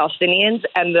out for Palestinians.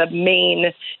 And the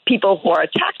main people who are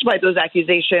attacked by those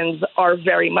accusations are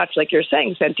very much, like you're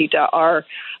saying, Santita, are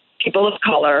people of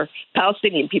color,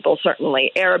 Palestinian people,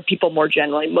 certainly, Arab people more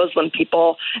generally, Muslim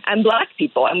people, and Black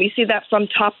people. And we see that from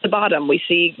top to bottom. We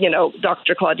see,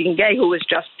 Dr. Claudine Gay, who was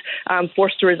just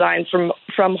forced to resign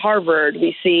from Harvard.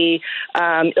 We see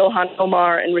Ilhan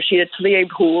Omar and Rashida Tlaib,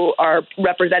 who are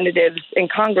representatives in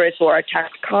Congress who are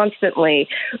attacked constantly,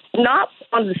 not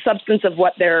on the substance of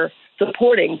what they're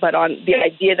supporting, but on the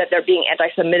idea that they're being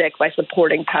anti-Semitic by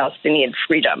supporting Palestinian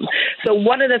freedom. So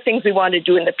one of the things we wanted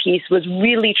to do in the piece was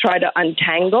really try to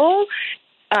untangle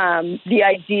the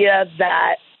idea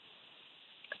that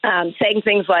saying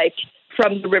things like,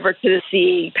 from the river to the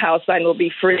sea, Palestine will be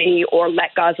free, or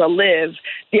let Gaza live,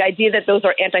 the idea that those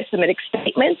are anti-Semitic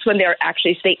statements when they're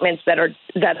actually statements that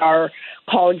are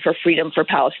calling for freedom for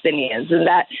Palestinians. And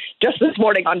that just this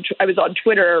morning I was on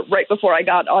Twitter right before I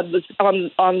got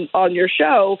on your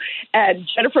show, and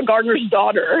Jennifer Gardner's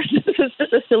daughter, this is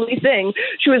just a silly thing,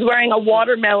 she was wearing a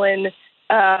watermelon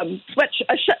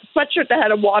sweatshirt that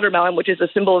had a watermelon, which is a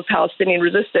symbol of Palestinian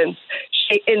resistance,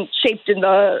 shaped in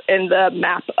the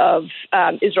map of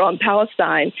Israel and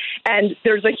Palestine. And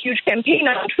there's a huge campaign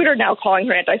on Twitter now calling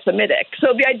her anti-Semitic. So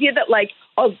the idea that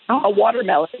a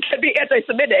watermelon can be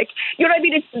anti-Semitic, you know what I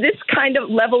mean? It's this kind of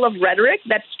level of rhetoric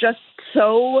that's just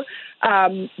so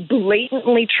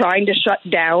blatantly trying to shut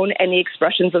down any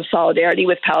expressions of solidarity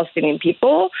with Palestinian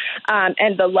people,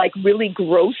 and the really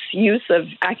gross use of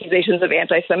accusations of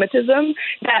anti-Semitism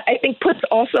that I think puts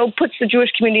the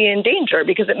Jewish community in danger,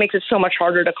 because it makes it so much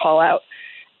harder to call out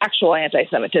actual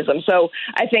anti-Semitism. So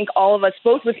I think all of us,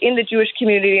 both within the Jewish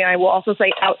community, and I will also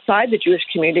say outside the Jewish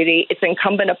community, it's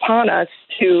incumbent upon us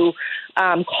to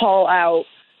call out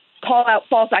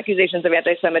false accusations of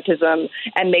anti-Semitism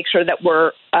and make sure that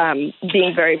we're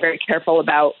being very, very careful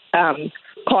about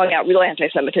calling out real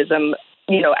anti-Semitism,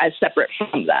 as separate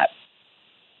from that.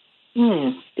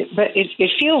 But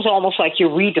it feels almost like you're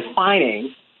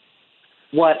redefining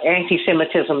what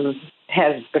anti-Semitism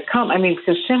has become. I mean,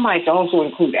 because Semites also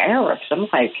include Arabs. I'm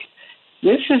like,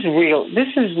 this is real. This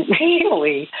is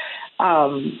really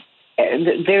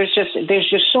there's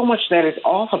just so much that is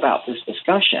off about this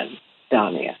discussion,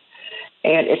 Dania,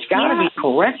 and it's got to be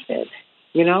corrected.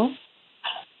 You know.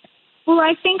 Well,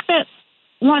 I think that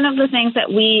one of the things that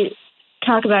we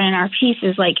talk about in our piece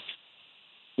is like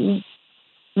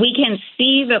we can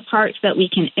see the parts that we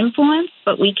can influence,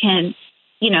 but we can,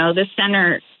 the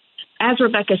center, as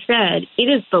Rebecca said, it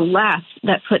is the left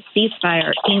that puts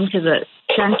ceasefire into the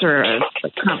center of the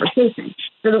conversation.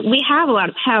 So we have a lot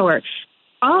of power.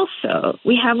 Also,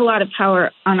 we have a lot of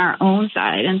power on our own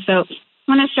side. And so I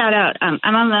want to shout out,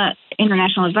 I'm on the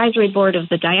International Advisory Board of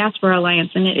the Diaspora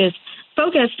Alliance, and it is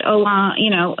focused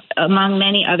among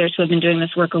many others who have been doing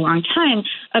this work a long time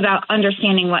about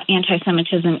understanding what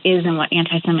anti-Semitism is and what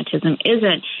anti-Semitism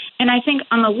isn't. And I think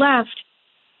on the left,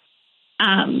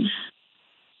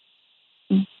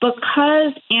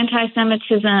 because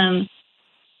anti-Semitism,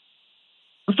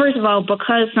 first of all,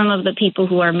 because some of the people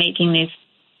who are making these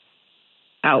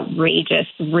outrageous,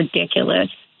 ridiculous,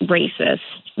 racist,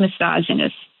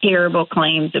 misogynist, terrible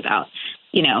claims about,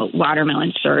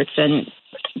 watermelon shirts and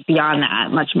beyond that,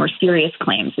 much more serious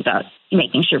claims about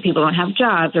making sure people don't have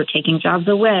jobs or taking jobs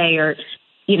away or,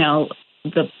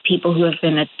 the people who have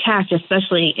been attacked,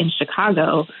 especially in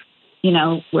Chicago,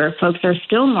 where folks are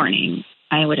still mourning,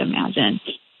 I would imagine,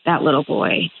 that little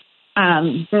boy.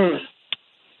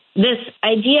 This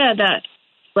idea that,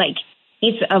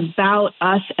 it's about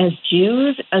us as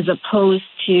Jews as opposed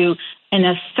to an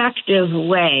effective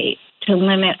way to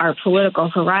limit our political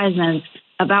horizons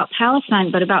about Palestine,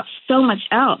 but about so much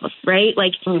else, right?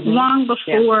 Long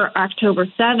before October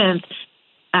 7th,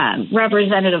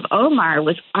 Representative Omar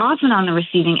was often on the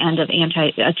receiving end of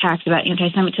attacks about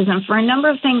anti-Semitism for a number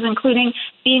of things, including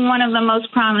being one of the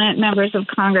most prominent members of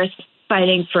Congress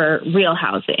fighting for real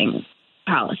housing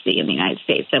policy in the United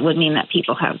States. That would mean that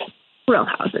people have real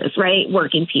houses, right?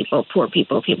 Working people, poor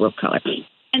people, people of color.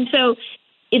 And so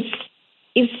it's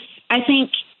I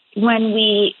think when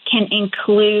we can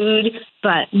include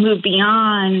but move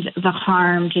beyond the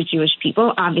harm to Jewish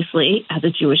people, obviously, as a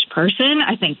Jewish person,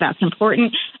 I think that's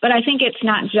important. But I think it's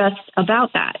not just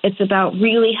about that. It's about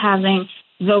really having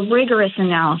the rigorous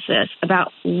analysis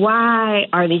about why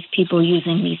are these people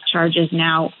using these charges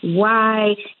now?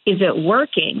 Why is it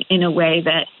working in a way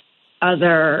that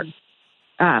other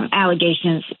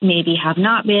allegations maybe have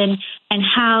not been, and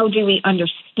how do we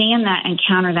understand that and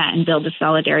counter that and build a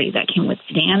solidarity that can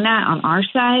withstand that on our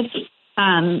side?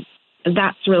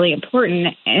 That's really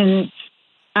important. And,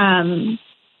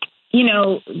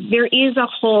 there is a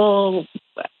whole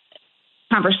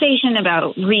conversation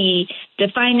about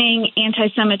redefining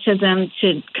anti-Semitism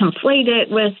to conflate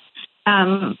it with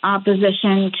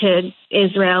opposition to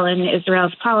Israel and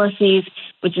Israel's policies,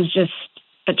 which is just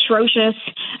atrocious,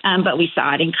 but we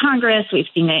saw it in Congress. We've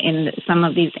seen it in some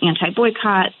of these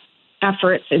anti-boycott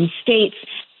efforts in states.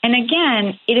 And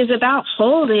again, it is about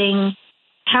holding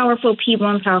powerful people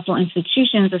and powerful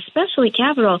institutions, especially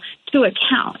capital, to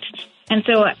account. And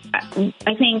so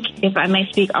I think, if I may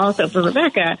speak also for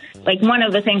Rebecca, one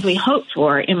of the things we hope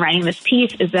for in writing this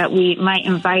piece is that we might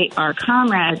invite our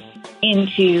comrades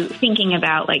into thinking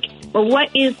about,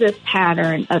 what is this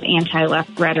pattern of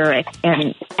anti-left rhetoric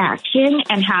and action,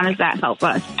 and how does that help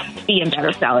us be in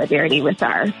better solidarity with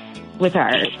our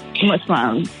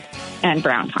Muslim and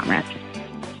brown comrades?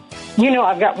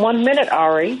 I've got 1 minute,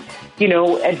 Ari.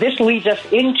 And this leads us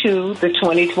into the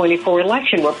 2024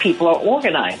 election where people are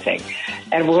organizing.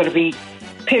 And we're going to be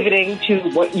pivoting to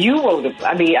what you wrote,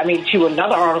 to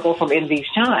another article from In These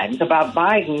Times about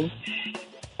Biden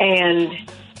and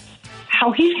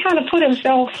how he's kind of put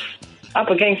himself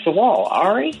up against the wall.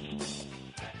 Ari?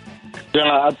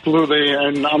 Yeah, absolutely.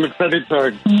 And I'm excited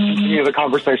to continue the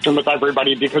conversation with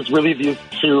everybody because really these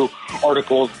two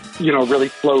articles, really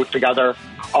flow together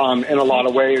in a lot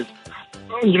of ways.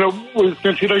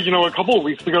 Santita, a couple of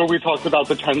weeks ago, we talked about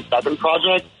the 10-7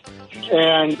 project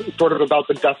and sort of about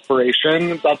the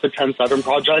desperation that the 10-7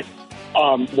 project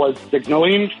was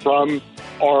signaling from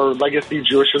our legacy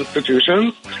Jewish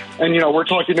institutions. And, we're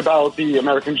talking about the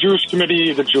American Jewish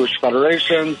Committee, the Jewish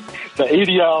Federations, the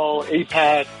ADL,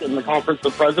 APAC, and the Conference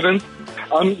of Presidents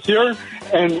here.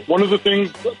 And one of the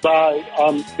things that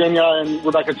Dania and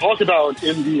Rebecca talk about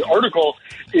in the article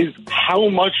is how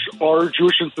much our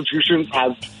Jewish institutions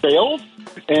have failed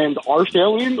and are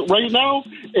failing right now,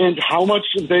 and how much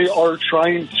they are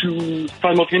trying to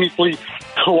simultaneously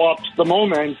co-opt the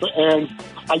moment. And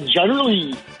I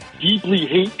generally deeply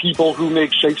hate people who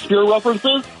make Shakespeare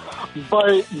references,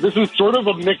 but this is sort of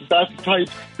a Macbeth type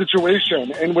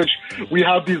situation in which we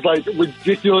have these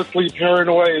ridiculously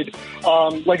paranoid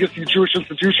legacy Jewish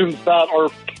institutions that are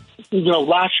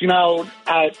lashing out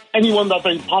at anyone that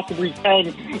they possibly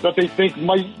can that they think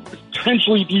might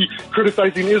potentially be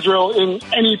criticizing Israel in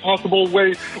any possible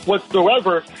way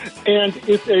whatsoever. And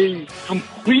it's a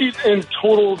complete and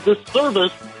total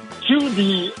disservice to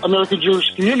the American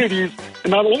Jewish communities.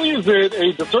 And not only is it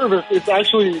a disservice, it's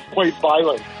actually quite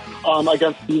violent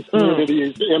against these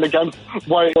communities and against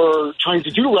what we're trying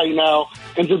to do right now.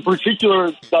 And in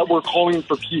particular, that we're calling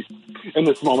for peace in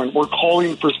this moment. We're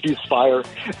calling for ceasefire.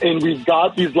 And we've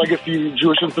got these legacy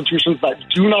Jewish institutions that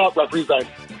do not represent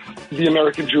the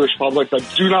American Jewish public, that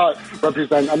do not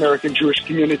represent American Jewish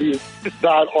communities,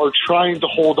 that are trying to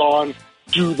hold on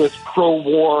to this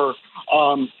pro-war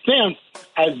stance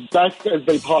as best as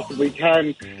they possibly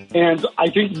can. And I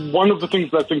think one of the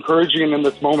things that's encouraging in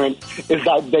this moment is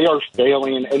that they are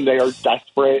failing and they are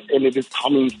desperate, and it is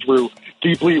coming through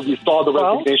deeply. We saw the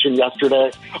resignation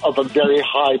yesterday of a very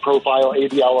high-profile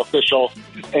ADL official,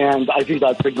 and I think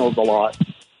that signals a lot.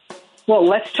 Well,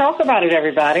 let's talk about it,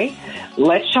 everybody.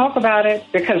 Let's talk about it,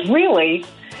 because really,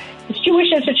 it's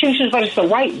Jewish institutions, but it's the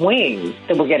right wing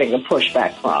that we're getting the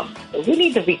pushback from. We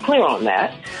need to be clear on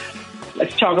that.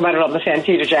 Let's talk about it on the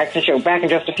Santita Jackson Show. Back in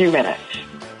just a few minutes.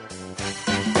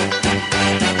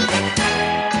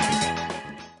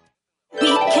 We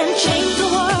can change the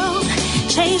world,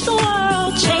 change the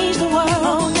world, change the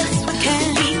world. Yes, we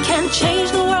can. We can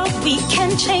change the world, we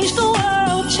can change the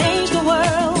world, change the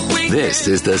world. This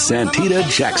is the Santita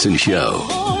Jackson Show.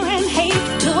 War and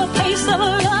hate to a place of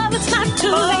love, it's not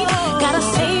too late. Gotta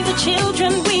save the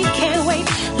children, we can't wait.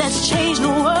 Let's change the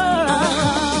world.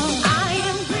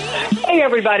 Hey,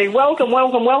 everybody. Welcome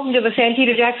to the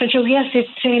Santita Jackson Show. Yes, it's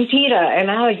Santita, and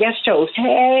I'm a guest host.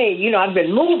 Hey, I've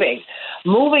been moving,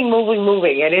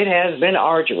 and it has been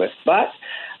arduous, but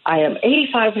I am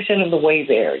 85% of the way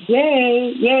there.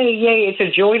 Yay, yay, yay. It's a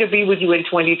joy to be with you in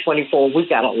 2024. We've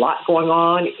got a lot going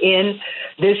on in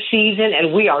this season,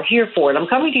 and we are here for it. I'm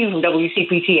coming to you from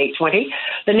WCPT 820,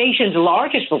 the nation's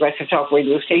largest progressive talk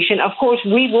radio station. Of course,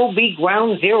 we will be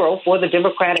ground zero for the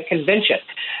Democratic Convention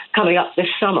coming up this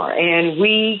summer, and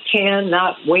we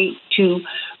cannot wait to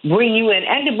bring you in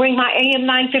and to bring my AM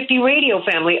 950 radio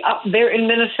family up there in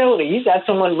Minnesota. You've got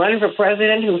someone running for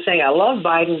president who's saying, I love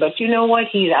Biden, but you know what?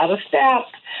 He's out of step.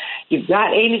 You've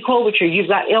got Amy Klobuchar. You've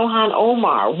got Ilhan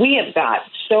Omar. We have got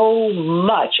so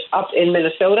much up in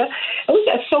Minnesota, and we've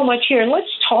got so much here. And let's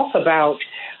talk about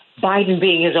Biden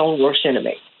being his own worst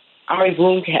enemy. Ari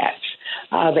Bloomekatz,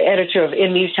 the editor of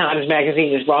In These Times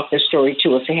magazine, has brought this story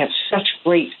to us. They have such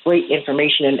great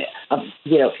information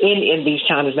in These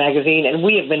Times magazine. And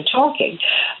we have been talking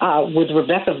with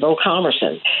Rebecca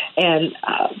Vilkomerson. And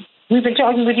we've been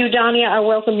talking with you, Dania. I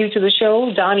welcome you to the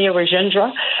show, Dania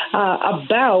Rajendra,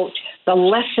 about the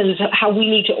lessons, how we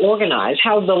need to organize,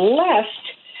 how the left,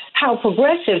 how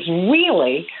progressives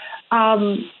really, our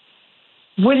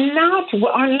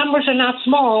numbers are not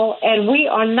small, and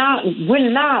we're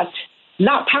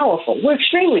not powerful. We're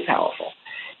extremely powerful.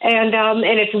 And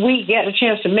if we get a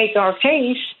chance to make our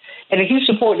case, and if you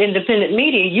support independent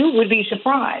media, you would be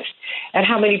surprised at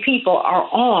how many people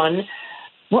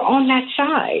we're on that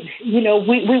side. We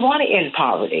want to end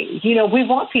poverty. We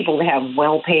want people to have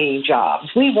well-paying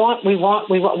jobs. We want a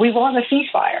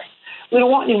ceasefire. We don't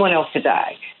want anyone else to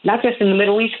die, not just in the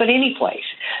Middle East, but any place.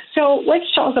 So let's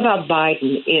talk about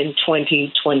Biden in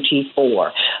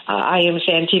 2024. I am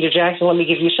Santita Jackson. Let me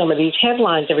give you some of these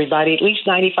headlines, everybody. At least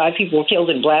 95 people were killed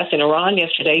in blasts in Iran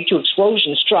yesterday. 2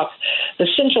 explosions struck the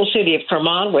central city of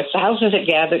Kerman, where thousands had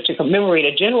gathered to commemorate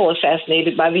a general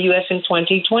assassinated by the U.S. in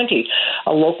 2020.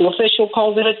 A local official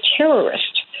called it a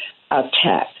terrorist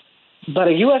attack. But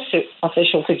a U.S.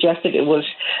 official suggested it was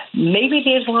maybe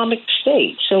the Islamic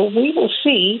State. So we will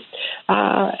see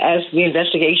as the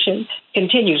investigation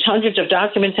continues. Hundreds of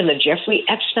documents in the Jeffrey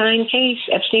Epstein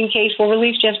case were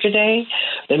released yesterday.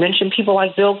 They mentioned people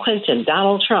like Bill Clinton,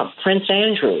 Donald Trump, Prince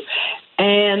Andrew,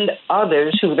 and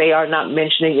others who they are not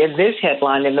mentioning in this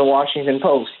headline in the Washington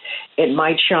Post. It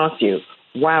might shock you.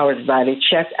 Wow, everybody,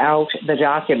 check out the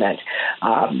document.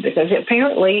 Because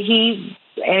apparently he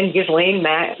and Ghislaine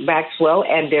Maxwell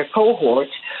and their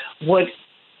cohorts would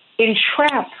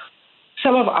entrap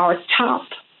some of our top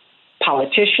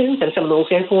politicians and some of the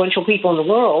most influential people in the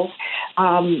world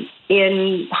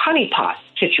in honeypot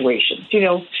situations,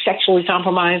 sexually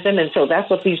compromise them. And so that's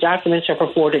what these documents are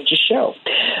purported to show.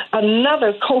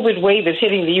 Another COVID wave is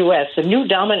hitting the U.S. The new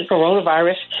dominant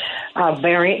coronavirus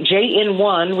variant,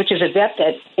 JN1, which is adept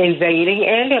at evading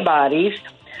antibodies,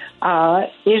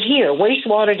 is here.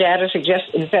 Wastewater data suggests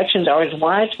infections are as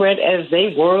widespread as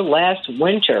they were last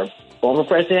winter. Former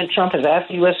President Trump has asked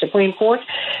the U.S. Supreme Court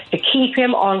to keep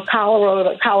him on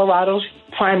Colorado's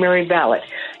primary ballot.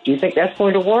 Do you think that's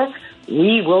going to work?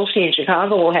 We will see. In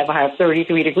Chicago, we'll have a high of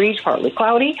 33 degrees, partly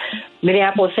cloudy.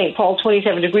 Minneapolis, St. Paul,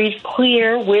 27 degrees,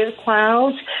 clear with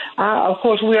clouds. Of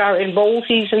course, we are in bowl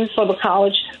season for the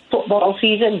college football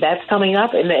season. That's coming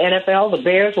up. In the NFL, the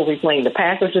Bears will be playing the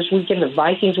Packers this weekend. The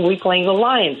Vikings will be playing the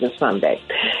Lions this Sunday.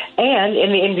 And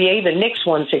in the NBA, the Knicks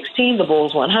 116, the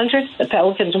Bulls 100, the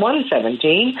Pelicans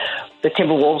 117, the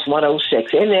Timberwolves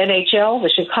 106. In the NHL, the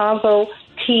Chicago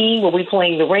team will be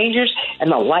playing the Rangers,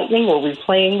 and the Lightning will be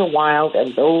playing the Wild,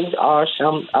 and those are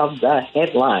some of the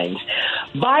headlines.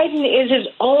 Biden is his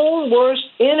own worst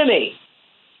enemy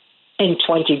in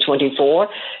 2024.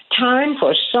 Time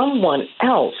for someone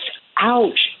else.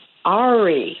 Ouch.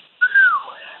 Ari,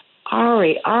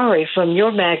 from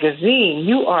your magazine,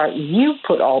 you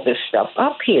put all this stuff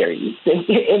up here. In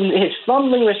his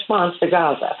fumbling response to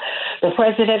Gaza, the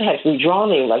president has redrawn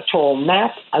the electoral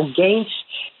map against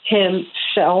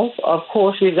himself. Of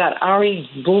course, we've got Ari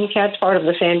Bloomekatz, part of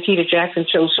the Santita Jackson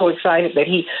Show, so excited that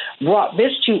he brought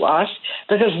this to us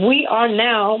because we are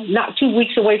now not 2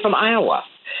 weeks away from Iowa.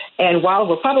 And while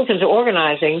Republicans are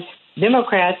organizing,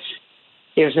 Democrats,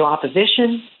 there's no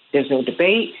opposition, there's no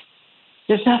debate,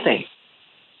 there's nothing.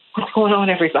 What's going on,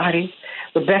 everybody?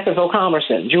 Rebecca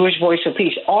Vilkomerson, Jewish Voice of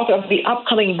Peace, author of the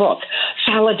upcoming book,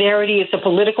 Solidarity, It's a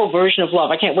Political Version of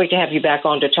Love. I can't wait to have you back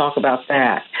on to talk about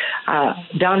that.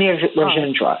 Dania,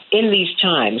 Rajendra, In These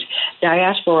Times,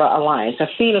 Diaspora Alliance,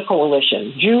 Athena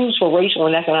Coalition, Jews for Racial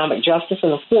and Economic Justice,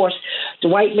 and, of course,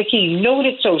 Dwight McKee,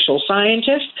 noted social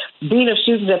scientist, Dean of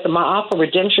Students at the Ma'afa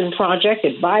Redemption Project,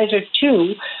 advisor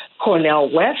to Cornel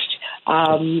West,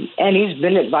 and he's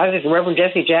been advisor to Reverend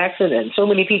Jesse Jackson and so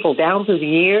many people down through the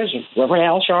years, Reverend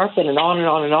Al Sharpton, and on and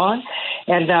on and on.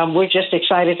 And we're just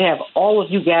excited to have all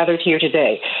of you gathered here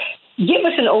today. Give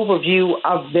us an overview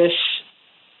of this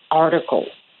article,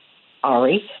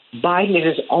 Ari. Biden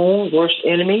is his own worst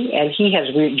enemy, and he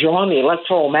has redrawn the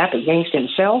electoral map against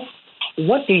himself.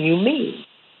 What do you mean?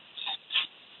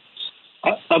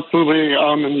 Absolutely.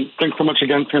 And thanks so much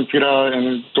again, Santita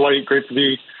and Dwight. Great to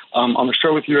be on the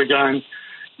show with you again.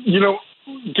 You know,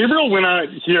 Gabriel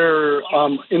Winnett here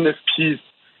in this piece,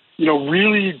 you know,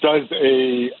 really does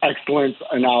a excellent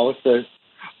analysis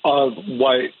of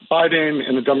what Biden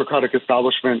and the Democratic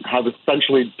establishment have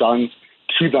essentially done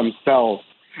to themselves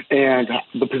and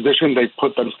the position they've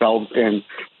put themselves in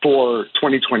for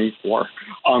 2024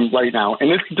 right now.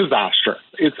 And it's disastrous.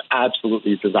 It's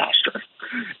absolutely disastrous.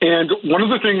 And one of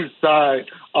the things that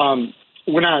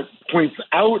Winnett points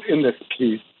out in this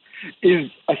piece is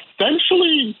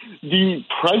essentially the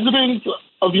president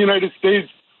of the United States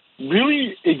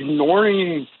really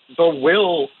ignoring the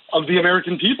will of the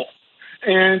American people.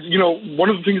 And, you know, one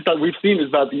of the things that we've seen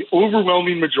is that the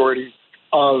overwhelming majority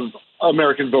of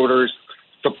American voters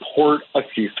support a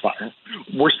ceasefire.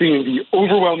 We're seeing the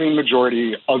overwhelming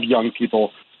majority of young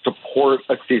people support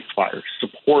a ceasefire,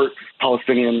 support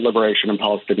Palestinian liberation and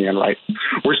Palestinian rights.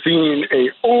 We're seeing an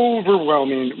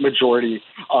overwhelming majority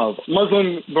of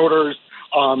Muslim voters,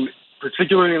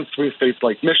 particularly in swing states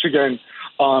like Michigan,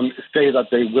 say that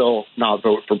they will not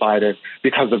vote for Biden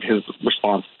because of his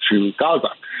response to Gaza.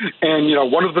 And, you know,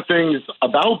 one of the things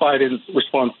about Biden's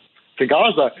response to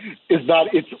Gaza is that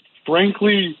it's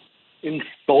frankly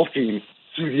insulting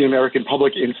to the American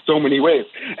public in so many ways.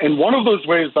 And one of those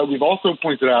ways that we've also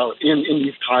pointed out in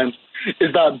these times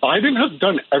is that Biden has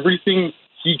done everything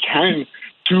he can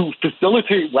to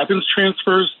facilitate weapons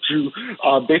transfers, to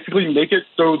basically make it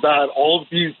so that all of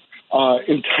these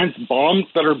intense bombs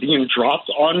that are being dropped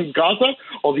on Gaza,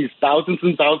 all these thousands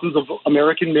and thousands of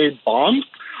American-made bombs,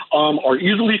 are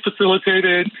easily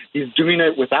facilitated. He's doing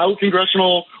it without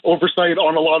congressional oversight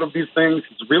on a lot of these things.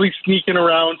 He's really sneaking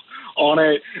around on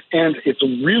it, and it's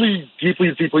really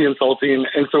deeply, deeply insulting.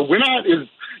 And so Winnett is,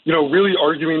 you know, really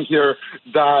arguing here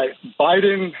that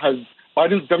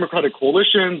Biden's Democratic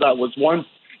coalition that was once,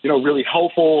 you know, really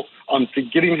helpful to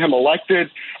getting him elected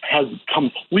has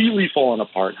completely fallen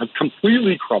apart, has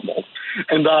completely crumbled,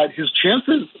 and that his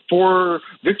chances for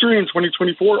victory in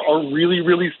 2024 are really,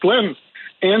 really slim.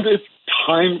 And it's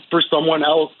time for someone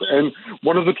else. And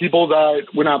one of the people that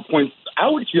Winnett points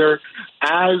out here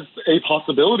as a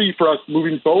possibility for us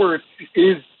moving forward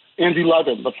is Andy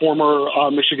Levin, the former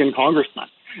Michigan congressman.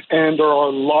 And there are a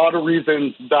lot of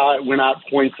reasons that Winnett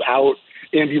points out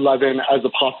Andy Levin as a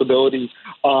possibility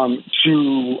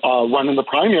to run in the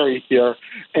primary here.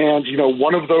 And, you know,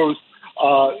 one of those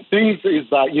things is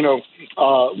that, you know,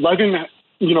 Levin,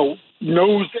 you know,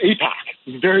 knows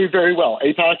AIPAC very, very well.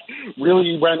 AIPAC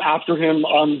really went after him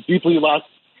deeply last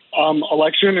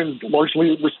election and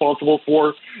largely responsible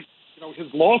for, you know,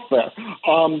 his loss there.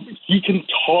 He can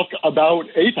talk about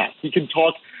AIPAC. He can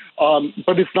talk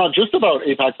But it's not just about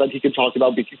AIPAC that he can talk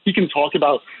about, because he can talk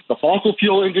about the fossil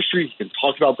fuel industry. He can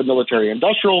talk about the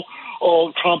military-industrial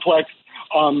complex.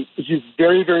 He's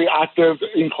very, very active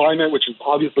in climate, which is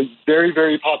obviously very,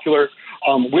 very popular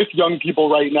with young people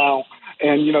right now.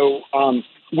 And,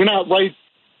 Winnat writes,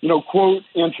 quote,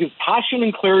 and his passion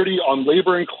and clarity on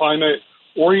labor and climate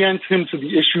orients him to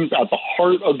the issues at the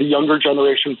heart of the younger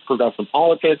generation's progressive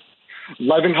politics.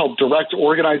 Levin helped direct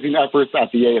organizing efforts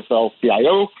at the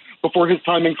AFL-CIO before his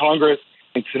time in Congress,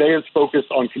 and today is focused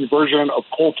on conversion of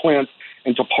coal plants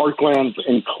into parklands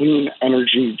and clean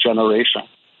energy generation.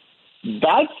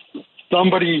 That's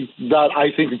somebody that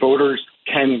I think voters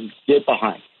can get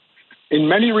behind. In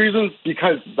many reasons,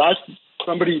 because that's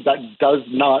somebody that does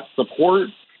not support,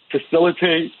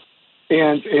 facilitate,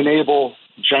 and enable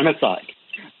genocide.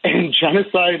 And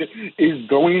genocide is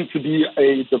going to be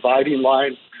a dividing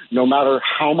line no matter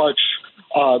how much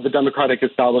the Democratic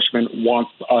establishment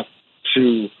wants us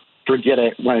to forget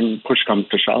it when push comes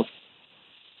to shove.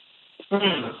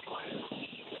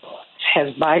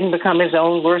 Has Biden become his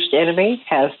own worst enemy?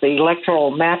 Has the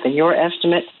electoral map, in your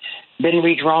estimate, been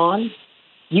redrawn?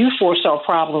 You foresaw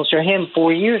problems for him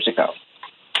 4 years ago.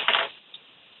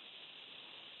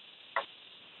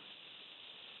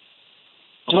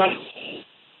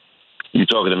 You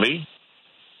talking to me?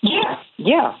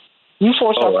 Yeah. You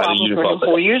foresaw problems for him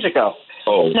 4 years ago.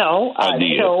 No. Do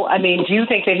you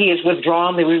think that he has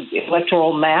withdrawn the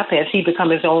electoral map? Has he become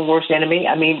his own worst enemy?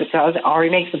 Because Ari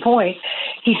makes the point,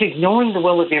 he's ignoring the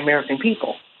will of the American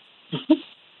people.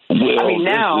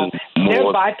 Now they're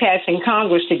bypassing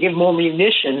Congress to give more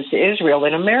munitions to Israel,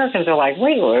 and Americans are like,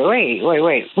 wait.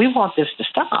 We want this to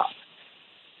stop.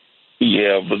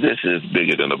 Yeah, but this is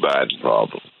bigger than a Biden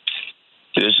problem.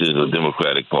 This is a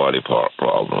Democratic Party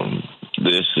problem.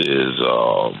 This is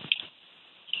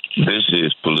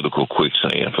political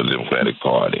quicksand for the Democratic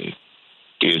Party.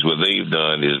 Is what they've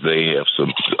done is they have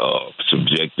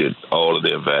subjected all of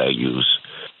their values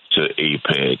to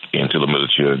AIPAC and to the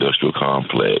military-industrial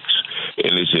complex,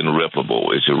 and it's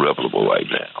irreparable. It's irreparable right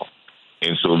now.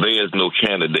 And so there's no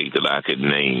candidate that I could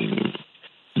name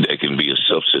that can be a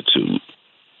substitute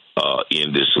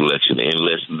in this election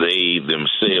unless they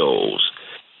themselves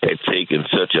had taken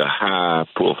such a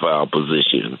high-profile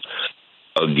position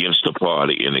against the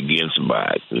party and against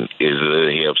Biden, is that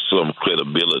they have some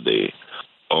credibility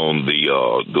on the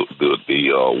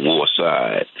war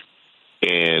side.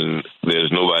 And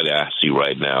there's nobody I see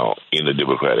right now in the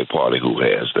Democratic Party who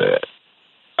has that.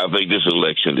 I think this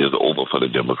election is over for the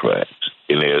Democrats.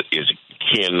 And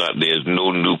there's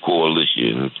no new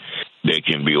coalition that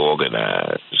can be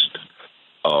organized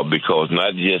because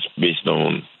not just based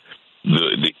on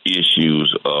the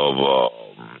issues of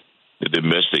the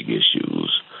domestic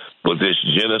issues, but this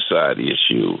genocide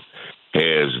issue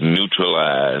has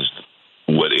neutralized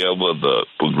whatever the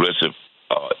progressive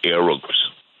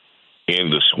Arabs in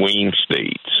the swing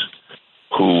states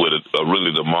who are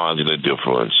really the marginal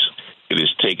difference. It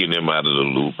has taken them out of the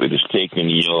loop. It has taken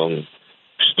young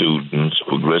students,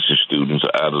 progressive students,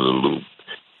 out of the loop.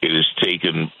 It has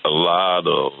taken a lot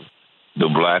of the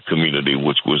black community,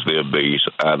 which was their base,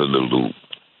 out of the loop.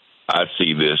 I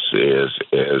see this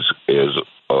as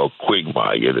a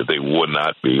quagmire that they would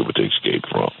not be able to escape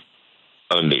from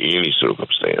under any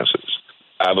circumstances.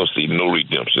 I don't see no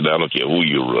redemption. I don't care who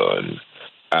you run.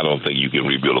 I don't think you can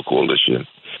rebuild a coalition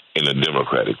in the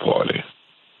Democratic Party.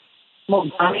 Well,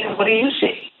 Dania, what do you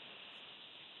see?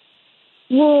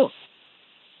 Well,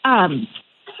 I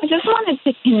just wanted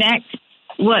to connect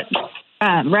what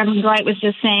Reverend Dwight was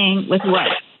just saying with what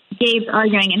Gabe's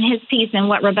arguing in his piece and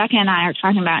what Rebecca and I are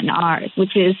talking about in ours,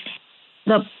 which is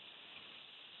the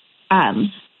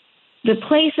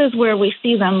places where we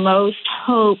see the most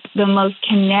hope, the most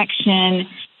connection,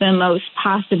 the most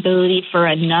possibility for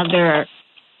another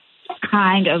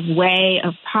kind of way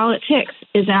of politics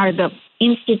are the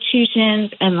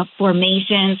institutions and the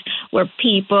formations where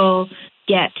people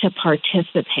get to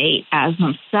participate as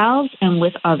themselves and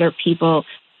with other people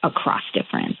across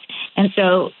difference. And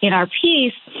so in our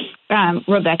piece,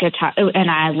 Rebecca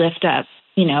and I lift up,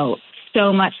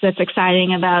 so much that's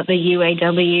exciting about the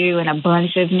UAW and a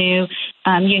bunch of new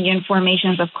union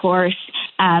formations, of course.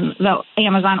 The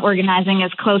Amazon organizing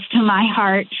is close to my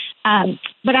heart.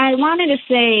 But I wanted to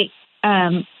say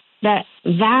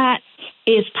that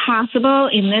is possible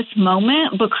in this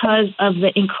moment because of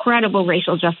the incredible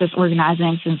racial justice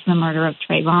organizing since the murder of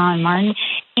Trayvon Martin,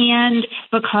 and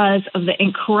because of the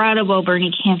incredible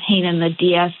Bernie campaign and the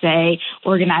DSA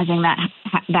organizing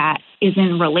that is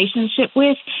in relationship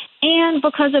with, and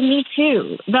because of Me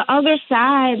Too. The other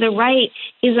side, the right,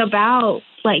 is about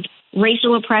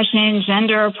racial oppression,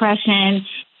 gender oppression,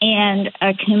 and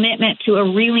a commitment to a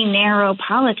really narrow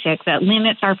politic that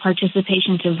limits our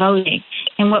participation to voting.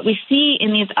 And what we see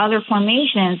in these other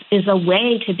formations is a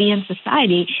way to be in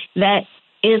society that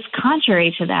is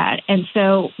contrary to that. And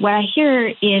so what I hear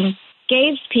in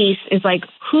Gabe's piece is like,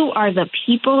 who are the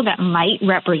people that might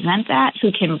represent that,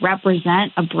 who can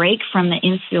represent a break from the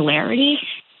insularity?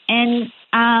 And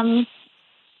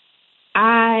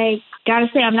I got to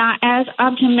say, I'm not as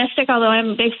optimistic, although I'm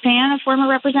a big fan of former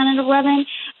Representative Levin,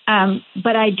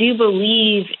 but I do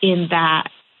believe in that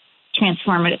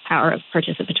transformative power of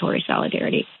participatory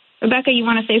solidarity. Rebecca, you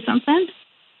want to say something?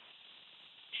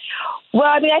 Well,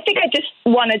 I mean, I think I just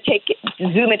want to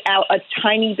zoom it out a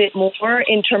tiny bit more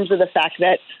in terms of the fact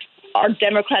that our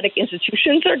democratic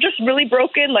institutions are just really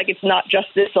broken. Like, it's not just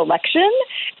this election.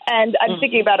 And I'm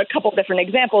thinking about a couple different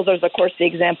examples. There's, of course, the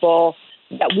example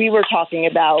that we were talking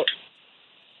about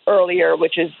earlier,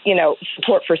 which is,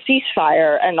 support for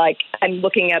ceasefire. And like, I'm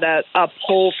looking at a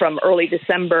poll from early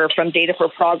December from Data for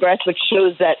Progress, which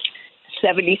shows that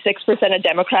 76% of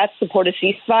Democrats support a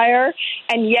ceasefire,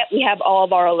 and yet we have all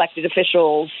of our elected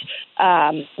officials,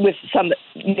 with some,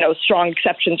 strong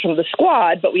exceptions from the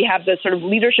squad, but we have the sort of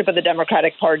leadership of the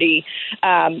Democratic Party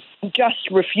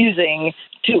just refusing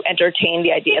to entertain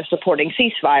the idea of supporting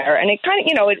ceasefire. And it kind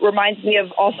of, it reminds me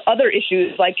of also other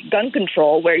issues like gun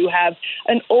control, where you have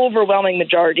an overwhelming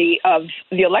majority of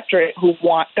the electorate who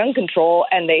want gun control,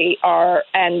 and they are,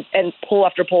 and poll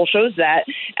after poll shows that,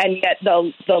 and yet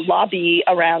the lobby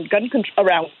around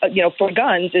for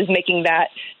guns is making that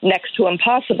next to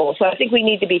impossible. So I think we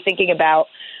need to be thinking about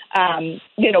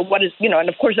what is, and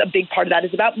of course a big part of that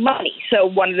is about money. So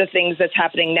one of the things that's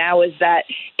happening now is that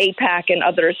AIPAC and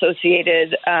other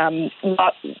associated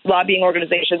lobbying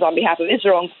organizations on behalf of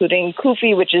Israel, including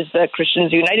CUFI, which is the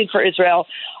Christians United for Israel,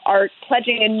 are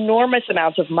pledging enormous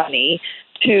amounts of money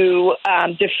to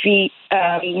defeat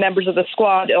members of the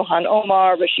squad, Ilhan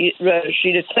Omar,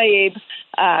 Rashida Tlaib,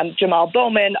 Jamal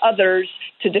Bowman, others,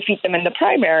 to defeat them in the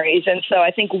primaries. And so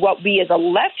I think what we as a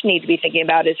left need to be thinking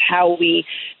about is how we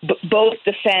both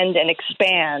defend and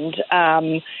expand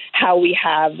how we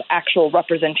have actual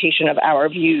representation of our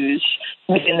views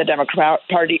within the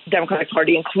Democratic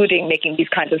Party, including making these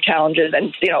kinds of challenges.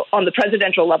 And, on the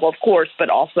presidential level, of course,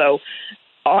 but also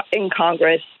in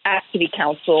Congress, at city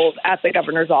councils, at the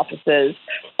governor's offices,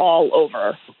 all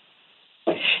over.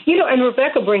 And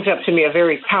Rebecca brings up to me a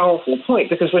very powerful point,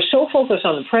 because we're so focused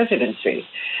on the presidency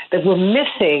that we're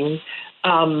missing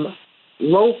the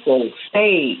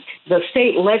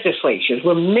state legislatures.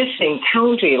 We're missing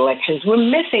county elections. We're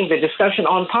missing the discussion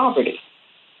on poverty,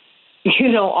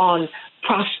 on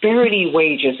prosperity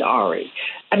wages, Ari.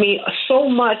 I mean, so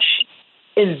much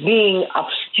is being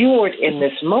obscured in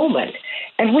this moment,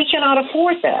 and we cannot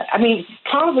afford that. I mean,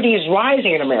 poverty is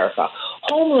rising in America.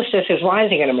 Homelessness is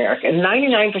rising in America. In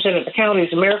 99% of the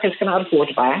counties, Americans cannot afford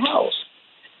to buy a house.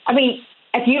 I mean,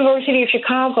 at the University of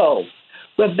Chicago,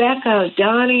 Rebecca,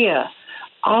 Dania,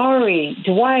 Ari,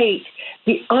 Dwight,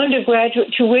 the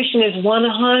undergraduate tuition is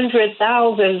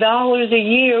 $100,000 a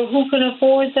year. Who can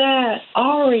afford that?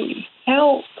 Ari,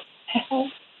 help.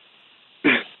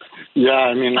 Yeah,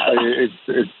 I mean,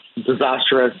 it's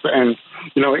disastrous. And,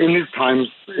 in these times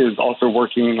is also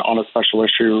working on a special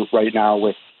issue right now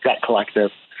with Debt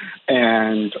Collective.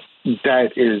 And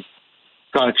debt is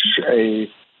such a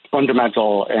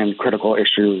fundamental and critical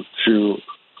issue to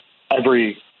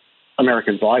every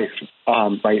American's life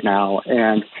right now.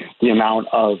 And the amount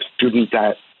of student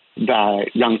debt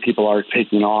that young people are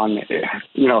taking on,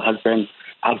 has been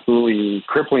absolutely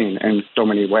crippling in so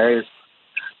many ways.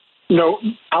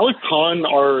 Alex Hahn,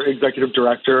 our executive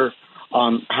director,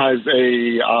 has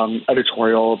a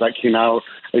editorial that came out,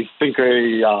 I think,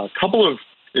 a couple of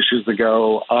issues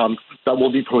ago that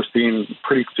we'll be posting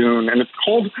pretty soon. And it's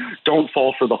called Don't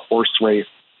Fall for the Horse Race,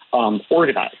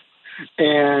 Organize.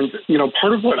 And,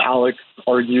 part of what Alex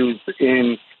argues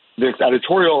in this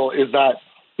editorial is that,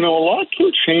 a lot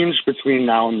can change between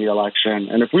now and the election.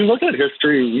 And if we look at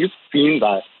history, we've seen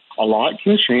that a lot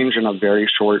can change in a very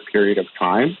short period of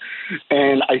time.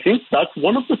 And I think that's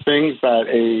one of the things that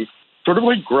a sort of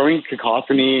like growing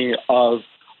cacophony of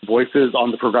voices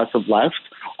on the progressive left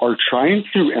are trying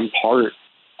to impart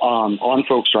on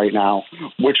folks right now,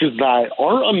 which is that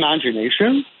our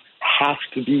imagination has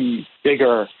to be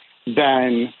bigger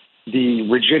than the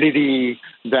rigidity,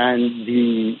 than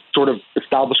the sort of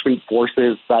establishment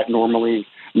forces that normally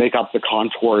make up the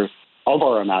contours of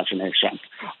our imagination.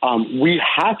 We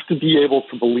have to be able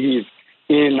to believe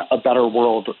in a better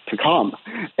world to come.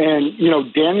 And,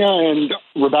 Dania and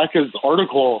Rebecca's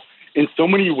article in so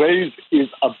many ways is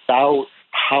about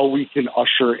how we can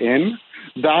usher in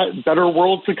that better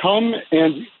world to come.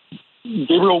 And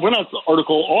Gabriel Winnett's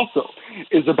article also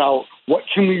is about what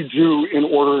can we do in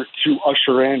order to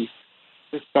usher in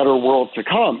this better world to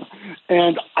come.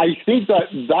 And I think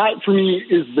that for me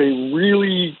is the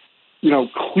really,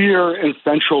 clear and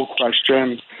central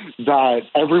question that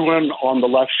everyone on the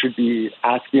left should be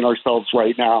asking ourselves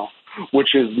right now,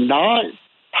 which is not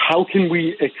how can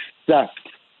we accept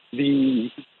the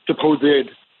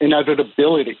supposed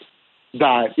inevitability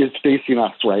that is facing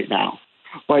us right now,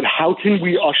 but how can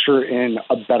we usher in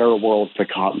a better world to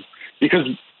come? Because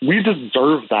we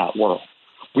deserve that world.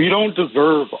 We don't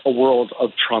deserve a world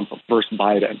of Trump versus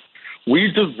Biden.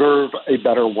 We deserve a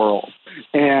better world.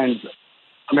 And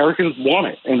Americans want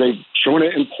it. And they've shown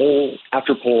it in poll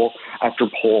after poll after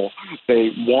poll.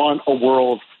 They want a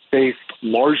world based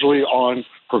largely on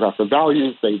progressive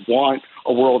values. They want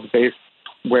a world based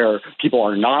where people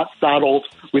are not saddled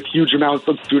with huge amounts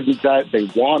of student debt. They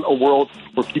want a world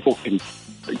where people can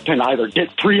either get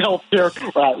free health care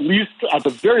or at the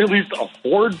very least,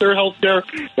 afford their health care.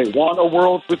 They want a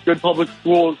world with good public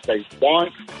schools. They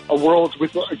want a world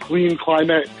with a clean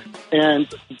climate. And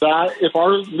that, if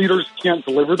our leaders can't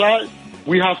deliver that,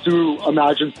 we have to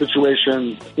imagine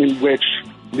situations in which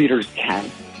leaders can.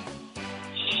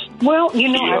 Well, Dwight,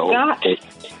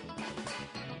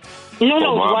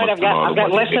 I've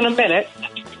got less than a minute.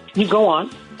 You go on.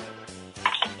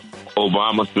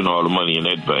 Obama spent all the money in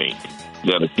that bank.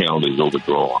 That account is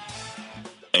overdrawn.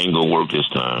 Ain't gonna work this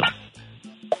time.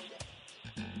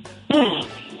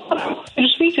 To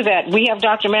speak to that, we have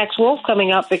Dr. Max Wolff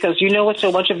coming up because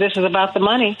so much of this is about the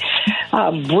money.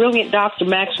 Brilliant Dr.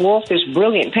 Max Wolff, this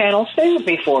brilliant panel. Stay with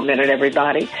me for a minute,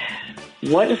 everybody.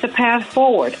 What is the path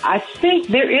forward? I think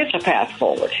there is a path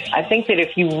forward. I think that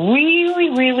if you really,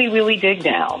 really, really dig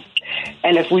down,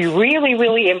 and if we really,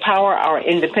 really empower our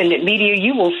independent media,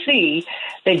 you will see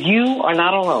that you are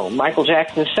not alone. Michael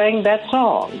Jackson sang that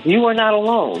song. You are not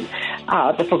alone.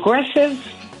 The progressive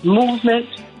movement,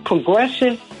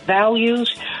 progressive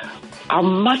values are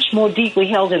much more deeply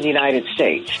held in the United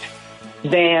States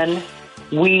than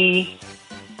we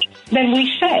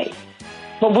say.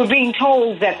 But we're being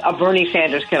told that a Bernie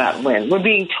Sanders cannot win. We're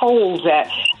being told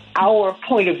that our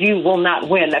point of view will not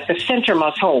win, that the center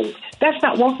must hold. That's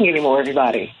not working anymore,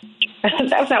 everybody.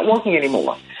 That's not working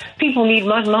anymore. People need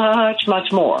much, much,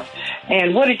 much more.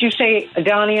 And what did you say,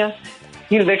 Dania?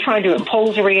 They're trying to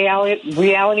impose a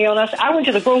reality on us. I went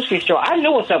to the grocery store. I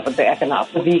know what's up with the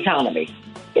economy.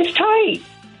 It's tight.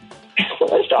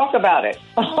 Let's talk about it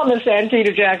on the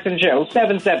Santita Jackson Show,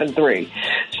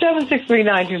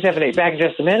 773-763-9278. Back in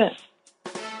just a minute.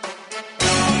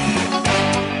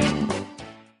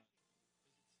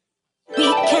 We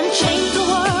can change the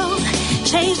world,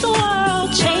 change the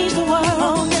world, change the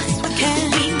world. Yes, we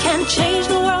can. We can change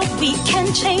the world, we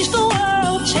can change the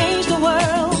world, change the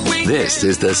world. This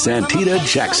is the Santita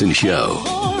Jackson Show.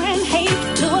 War and hate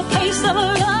to a place of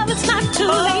love, it's not too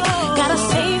late. Gotta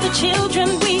save the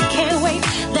children, we can't wait.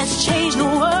 Let's change the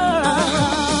world.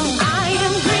 I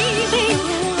am breathing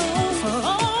for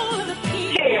all of the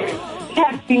people.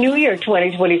 Happy New Year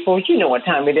 2024. You know what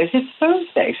time it is. It's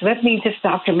Thursday. So that means it's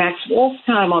Dr. Max Wolff's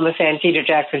time on the Santita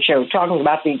Jackson Show talking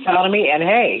about the economy. And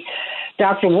hey,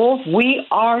 Dr. Wolff, we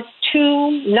are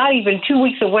not even 2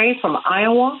 weeks away from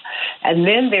Iowa. And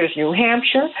then there's New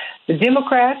Hampshire. The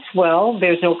Democrats, well,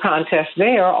 there's no contest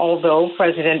there, although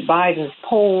President Biden's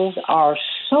polls are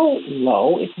so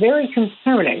low. It's very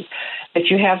concerning that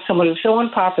you have someone who's so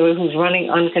unpopular who's running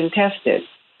uncontested,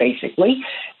 basically.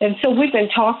 And so we've been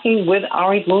talking with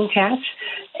Ari Bloomekatz,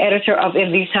 editor of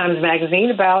In These Times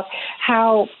magazine, about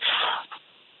how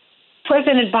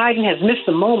President Biden has missed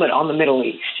the moment on the Middle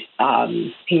East.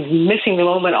 He's missing the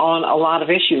moment on a lot of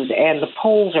issues, and the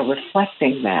polls are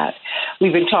reflecting that.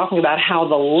 We've been talking about how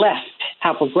the left,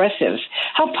 how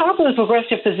popular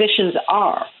progressive positions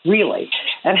are, really,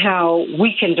 and how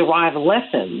we can derive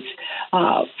lessons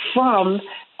from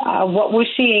what we're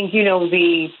seeing,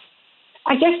 the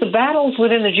battles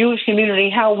within the Jewish community,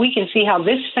 how we can see how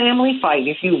this family fight,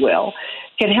 if you will,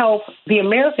 can help the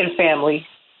American family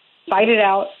fight it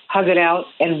out, hug it out,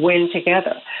 and win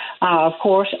together. Of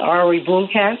course, Ari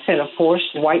Bloomekatz and, of course,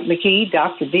 Dwight McKee,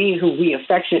 Dr. D, who we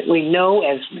affectionately know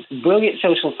as brilliant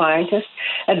social scientist,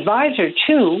 advisor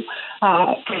to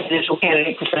presidential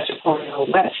candidate Professor Cornel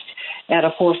West, and,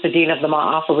 of course, the dean of the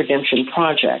Ma'afa Redemption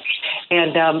Project.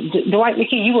 And Dwight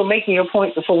McKee, you were making your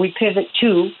point before we pivot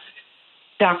to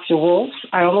Dr. Wolff.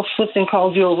 I almost slipped and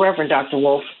called you a Reverend, Dr.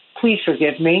 Wolff. Please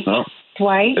forgive me. Well,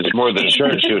 Dwight? It's more the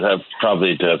church who would have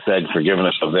probably to beg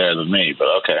forgiveness of there than me, but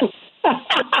okay.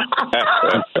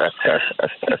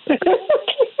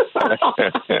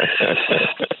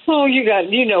 Oh,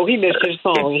 he missed his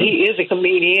phone. He is a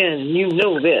comedian. You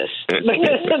know this.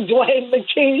 Dwight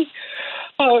McKee,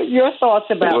 your thoughts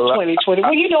about 2020.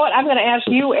 Well, you know what? I'm going to ask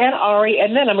you and Ari,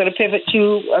 and then I'm going to pivot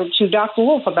to Dr.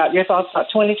 Wolff about your thoughts about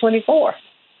 2024.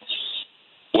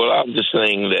 Well, I'm just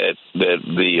saying that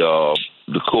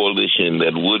the coalition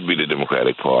that would be the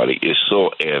Democratic Party is so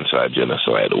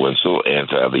anti-genocidal and so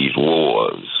anti these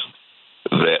wars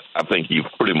that I think you've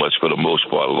pretty much, for the most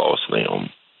part, lost them.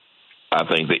 I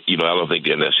think that, I don't think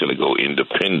they'll necessarily go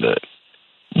independent,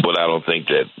 but I don't think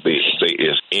that there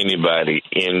is anybody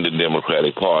in the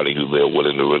Democratic Party who they're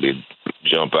willing to really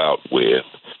jump out with,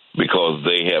 because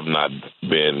they have not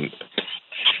been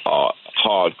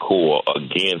hardcore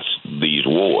against these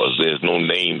wars. There's no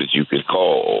name that you could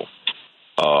call.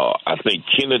 I think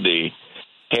Kennedy,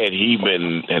 had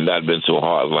not been so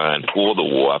hardline for the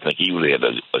war, I think he would have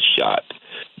had a shot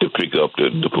to pick up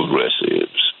the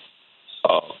progressives.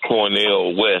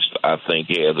 Cornel West, I think,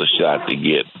 has a shot to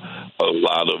get a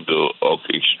lot of the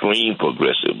extreme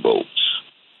progressive votes.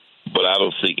 But I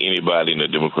don't see anybody in the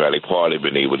Democratic Party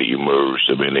being able to emerge,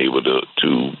 to being able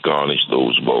to garnish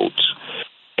those votes.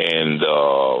 And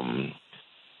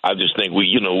I just think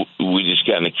we just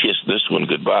kind of kissed this one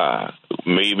goodbye.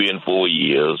 Maybe in 4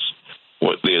 years,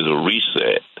 there's a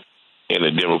reset, and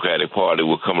the Democratic Party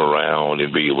will come around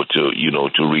and be able to,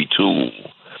 to retool.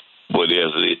 But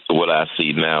what I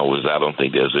see now is I don't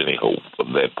think there's any hope for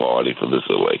that party for this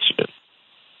election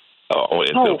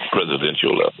at the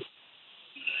presidential level.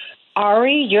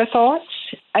 Ari, your thoughts?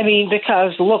 I mean,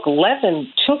 because, look,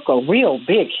 Levin took a real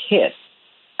big hit.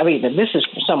 I mean, this is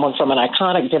someone from an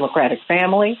iconic Democratic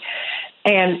family,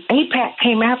 and AIPAC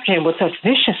came after him with such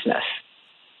viciousness.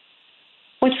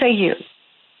 What say you?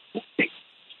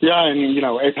 Yeah, and,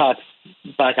 AIPAC's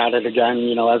back at it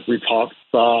again, as we talked,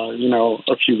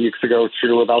 a few weeks ago,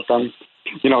 too, about them,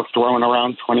 throwing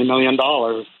around $20 million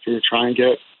to try and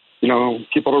get,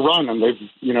 people to run. And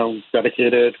they've,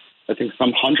 dedicated, I think,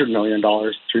 some $100 million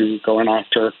to going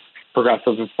after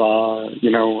progressive,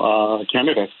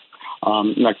 candidates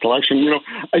next election.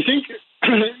 I think,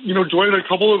 Dwight, a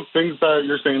couple of things that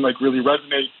you're saying, really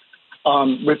resonate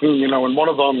with me, and one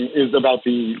of them is about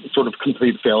the sort of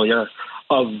complete failure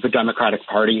of the Democratic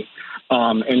Party.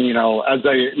 And, as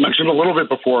I mentioned a little bit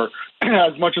before,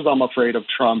 as much as I'm afraid of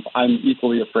Trump, I'm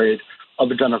equally afraid of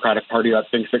the Democratic Party that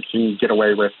thinks it can get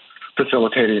away with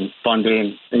facilitating,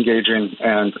 funding, engaging,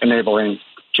 and enabling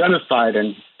genocide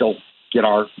and still get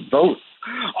our votes.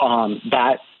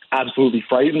 That absolutely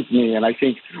frightens me. And I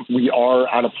think we are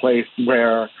at a place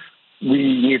where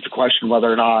we need to question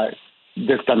whether or not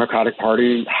this Democratic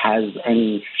Party has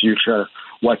any future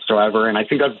whatsoever. And I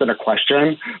think that's been a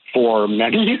question for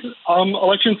many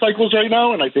election cycles right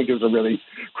now, and I think is a really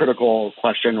critical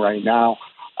question right now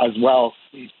as well.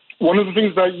 One of the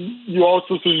things that you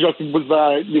also suggested was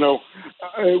that,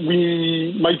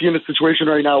 we might be in a situation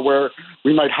right now where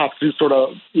we might have to sort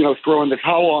of, throw in the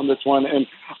towel on this one. And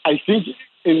I think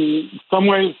in some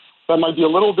ways that might be a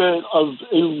little bit of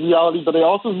a reality, but I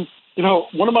also,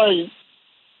 one of my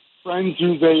friends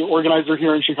who's a organizer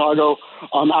here in Chicago,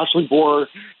 Ashley Bohr,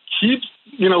 keeps,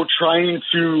 trying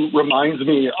to remind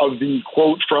me of the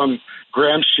quote from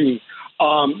Gramsci,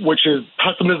 which is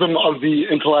pessimism of the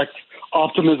intellect,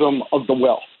 optimism of the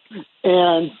will.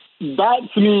 And that,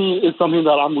 to me, is something that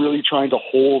I'm really trying to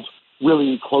hold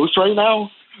really close right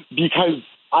now, because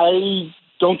I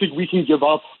don't think we can give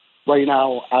up right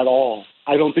now at all.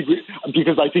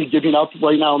 Because I think giving up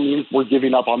right now means we're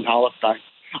giving up on Palestine.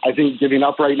 I think giving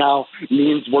up right now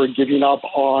means we're giving up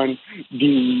on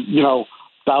the,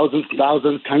 thousands,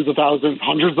 tens of thousands,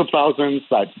 hundreds of thousands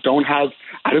that don't have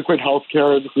adequate health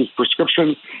care, whose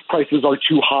prescription prices are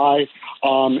too high,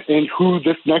 and who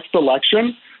this next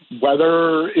election,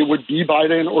 whether it would be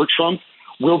Biden or Trump,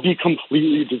 will be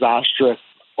completely disastrous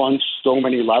on so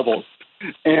many levels.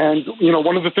 And,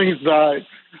 one of the things that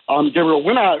Gabriel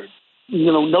Winat,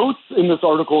 notes in this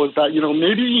article is that,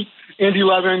 maybe Andy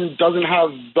Levin doesn't have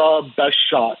the best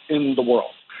shot in the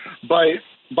world. But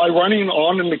by running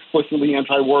on an explicitly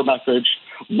anti-war message,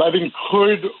 Levin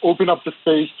could open up the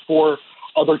space for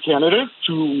other candidates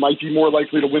who might be more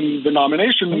likely to win the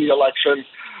nomination in the election,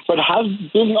 but have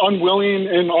been unwilling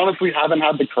and honestly haven't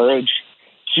had the courage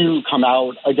to come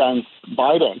out against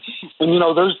Biden.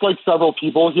 And, there's several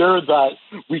people here that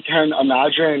we can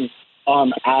imagine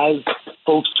as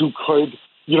folks who could,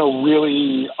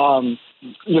 really,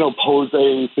 pose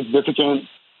a significant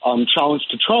challenge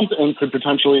to Trump and could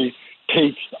potentially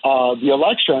take the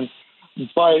election.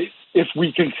 But if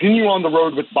we continue on the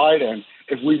road with Biden,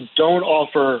 if we don't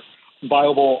offer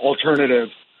viable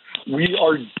alternatives, we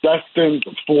are destined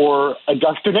for a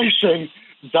destination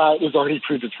that is already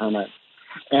predetermined.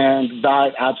 And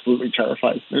that absolutely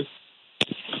terrifies me.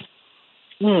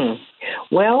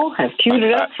 Well, I've queued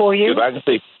it up for you. If I can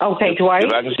say, okay, Dwight.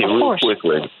 If I can say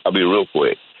I'll be real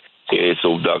quick.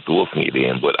 So Dr. Wolff can get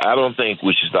in, but I don't think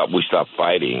we should stop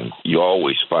fighting. You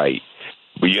always fight,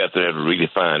 but you have to really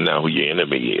find out who your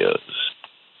enemy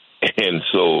is. And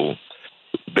so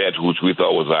that which we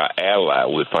thought was our ally,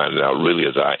 we're finding out really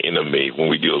is our enemy when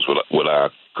we deal with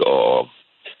our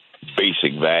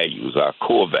basic values, our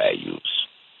core values,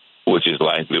 which is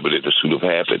life, liberty, the pursuit of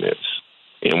happiness.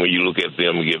 And when you look at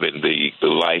them giving the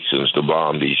license to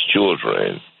bomb these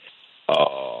children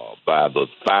by the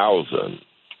thousand,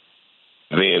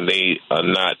 then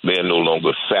they're no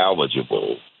longer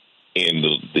salvageable in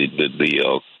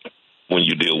the when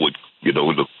you deal with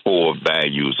the core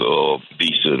values of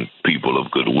decent people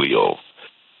of goodwill.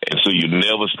 And so you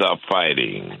never stop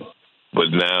fighting,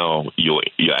 but now your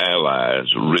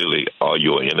allies really are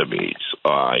your enemies,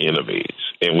 are our enemies,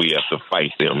 and we have to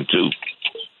fight them too.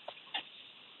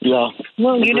 Yeah.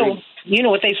 Well, you know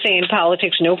what they say in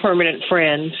politics: no permanent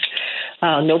friends,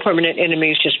 no permanent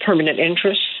enemies, just permanent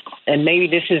interests. And maybe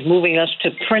this is moving us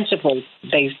to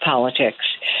principle-based politics.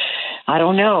 I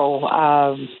don't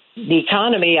know. The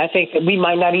economy, I think that we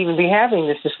might not even be having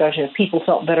this discussion if people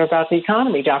felt better about the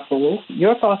economy. Dr. Wolff,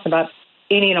 your thoughts about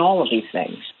any and all of these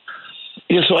things?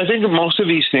 Yeah, so I think most of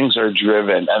these things are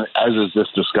driven, and as is this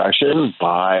discussion,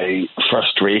 by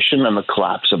frustration and the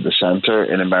collapse of the center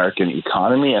in American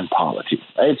economy and polity,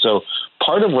 right? So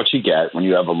part of what you get when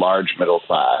you have a large middle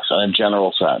class, and in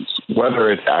general sense,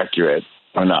 whether it's accurate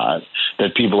or not,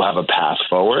 that people have a path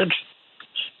forward,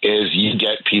 is you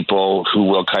get people who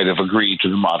will kind of agree to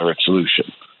the moderate solution.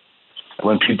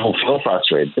 When people feel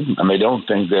frustrated and they don't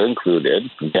think they're included,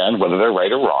 again, whether they're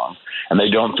right or wrong, and they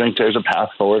don't think there's a path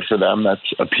forward for them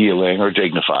that's appealing or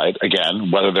dignified,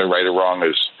 again, whether they're right or wrong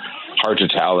is hard to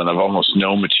tell and of almost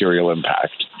no material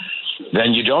impact,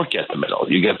 then you don't get the middle.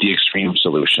 You get the extreme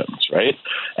solutions, right?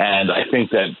 And I think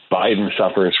that Biden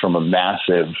suffers from a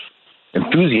massive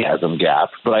enthusiasm gap,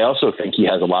 but I also think he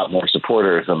has a lot more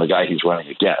supporters than the guy he's running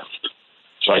against.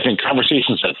 So I think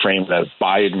conversations that frame as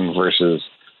Biden versus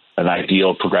an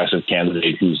ideal progressive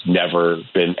candidate who's never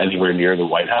been anywhere near the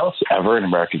White House ever in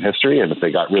American history, and if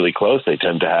they got really close, they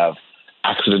tend to have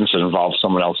accidents that involve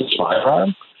someone else's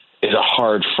firearm, is a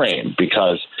hard frame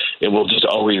because it will just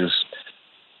always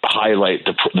highlight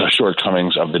the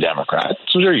shortcomings of the Democrats,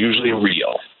 which are usually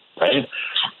real, right?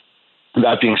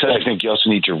 That being said, I think you also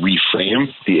need to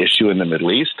reframe the issue in the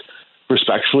Middle East.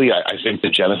 Respectfully, I think the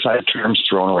genocide term's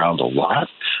thrown around a lot.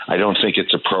 I don't think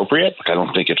it's appropriate. I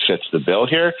don't think it fits the bill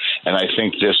here. And I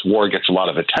think this war gets a lot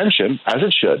of attention, as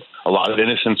it should. A lot of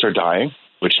innocents are dying,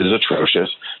 which is atrocious.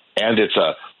 And it's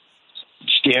a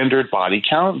standard body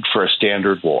count for a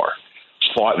standard war.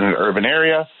 It's fought in an urban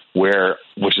area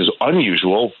which is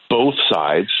unusual, both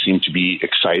sides seem to be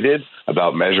excited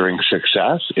about measuring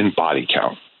success in body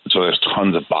count. So there's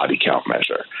tons of body count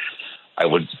measure. I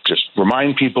would just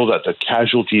remind people that the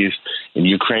casualties in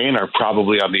Ukraine are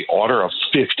probably on the order of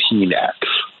 15x,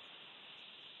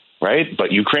 right?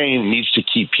 But Ukraine needs to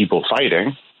keep people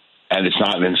fighting, and it's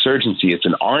not an insurgency, it's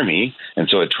an army, and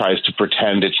so it tries to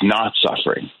pretend it's not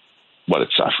suffering what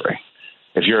it's suffering.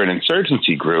 If you're an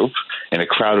insurgency group in a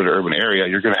crowded urban area,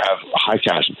 you're going to have high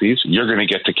casualties. You're going to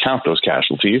get to count those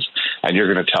casualties, and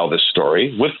you're going to tell this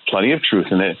story with plenty of truth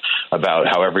in it about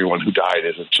how everyone who died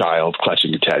is a child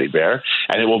clutching a teddy bear,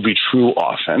 and it will be true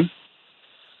often.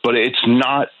 But it's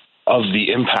not of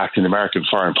the impact in American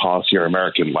foreign policy or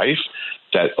American life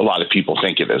that a lot of people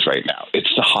think it is right now.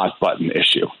 It's the hot button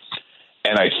issue.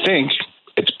 And I think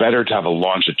it's better to have a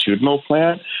longitudinal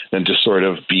plan than to sort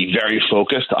of be very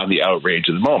focused on the outrage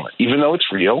of the moment, even though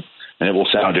it's real, and it will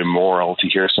sound immoral to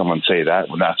hear someone say that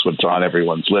when that's what's on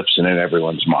everyone's lips and in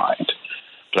everyone's mind.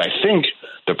 But I think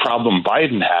the problem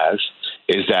Biden has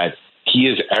is that he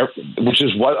is, which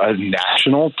is what a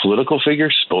national political figure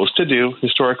is supposed to do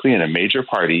historically in a major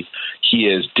party, he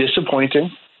is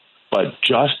disappointing, but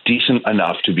just decent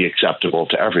enough to be acceptable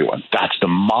to everyone. That's the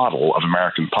model of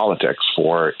American politics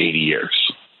for 80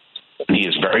 years. And he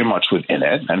is very much within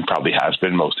it and probably has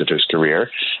been most of his career,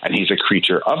 and he's a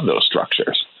creature of those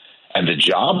structures. And the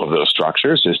job of those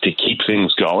structures is to keep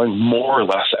things going more or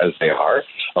less as they are,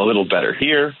 a little better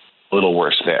here, a little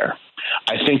worse there.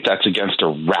 I think that's against a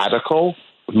radical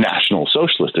national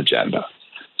socialist agenda.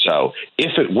 So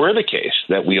if it were the case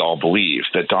that we all believe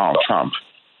that Donald Trump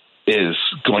is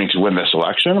going to win this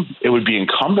election, it would be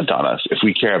incumbent on us, if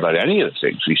we care about any of the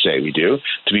things we say we do,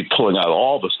 to be pulling out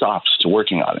all the stops to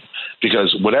working on it.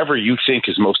 Because whatever you think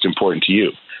is most important to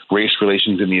you, race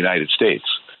relations in the United States,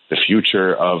 the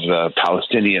future of the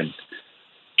Palestinian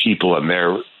people and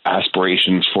their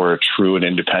aspirations for a true and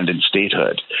independent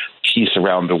statehood, peace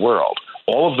around the world.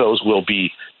 All of those will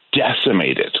be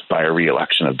decimated by a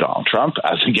re-election of Donald Trump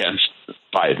as against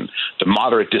Biden. The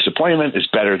moderate disappointment is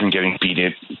better than getting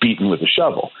beaten with a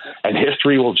shovel, and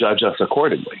history will judge us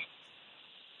accordingly.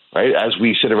 Right? As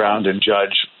we sit around and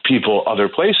judge people other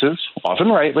places, often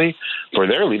rightly, for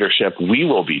their leadership, we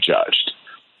will be judged.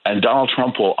 And Donald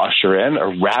Trump will usher in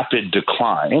a rapid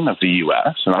decline of the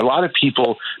U.S. And a lot of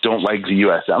people don't like the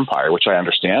U.S. empire, which I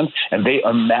understand, and they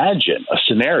imagine a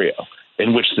scenario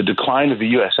in which the decline of the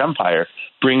U.S. empire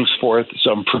brings forth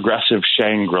some progressive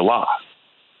Shangri-La.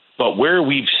 But where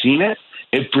we've seen it,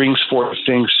 it brings forth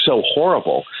things so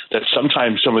horrible that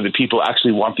sometimes some of the people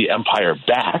actually want the empire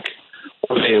back,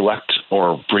 or they elect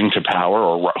or bring to power,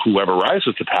 or whoever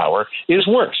rises to power is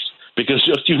worse. Because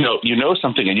just you know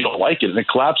something and you don't like it and it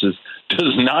collapses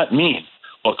does not mean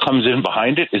what comes in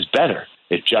behind it is better.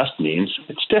 It just means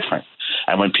it's different.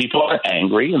 And when people are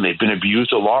angry and they've been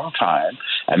abused a long time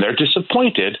and they're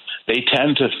disappointed, they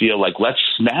tend to feel like, let's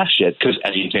smash it because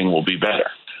anything will be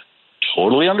better.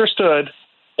 Totally understood.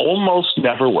 Almost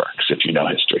never works if you know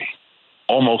history.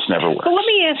 Almost never works. Well, let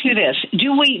me ask you this.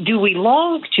 Do we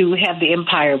long to have the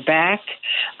empire back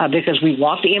because we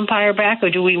want the empire back, or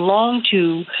do we long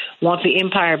to want the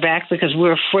empire back because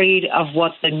we're afraid of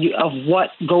what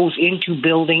goes into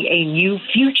building a new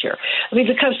future? I mean,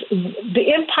 because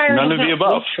the empire does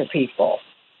not work for people.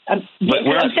 I'm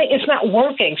saying it's not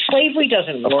working. Slavery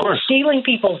doesn't work. Stealing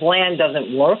people's land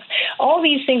doesn't work. All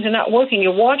these things are not working.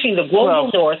 You're watching the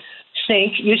global North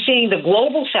sink. You're seeing the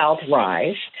global South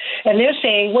rise, and they're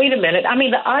saying, wait a minute. I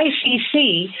mean, the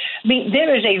ICC,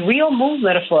 there is a real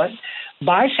movement afoot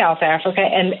by South Africa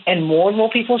and more and more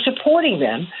people supporting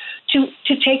them to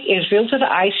take Israel to the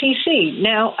ICC.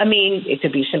 Now, I mean, it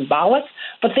could be symbolic,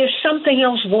 but there's something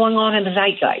else going on in the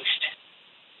zeitgeist.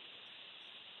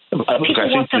 I think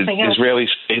the Israeli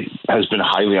state has been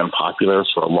highly unpopular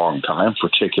for a long time,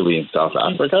 particularly in South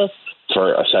Africa,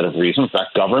 for a set of reasons. That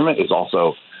government is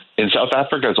also in South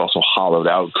Africa is also hollowed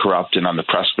out, corrupt, and on the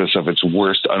precipice of its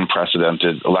worst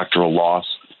unprecedented electoral loss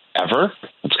ever.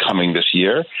 It's coming this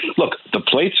year. Look, the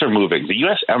plates are moving. The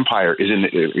U.S. empire is in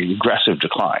aggressive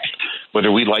decline,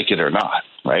 whether we like it or not,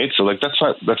 right? So,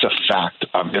 that's a fact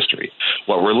of history.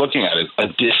 What we're looking at is a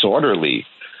disorderly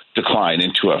decline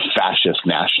into a fascist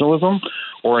nationalism,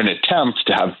 or an attempt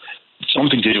to have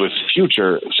something to do with the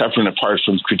future separate and apart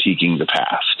from critiquing the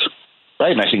past.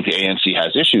 Right, and I think the ANC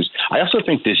has issues. I also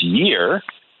think this year,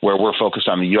 where we're focused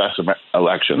on the U.S.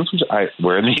 elections, which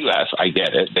we're in the U.S., I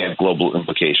get it. They have global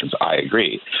implications. I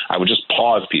agree. I would just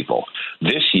pause people.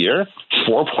 This year,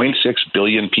 4.6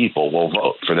 billion people will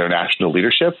vote for their national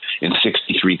leadership in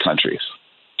 63 countries.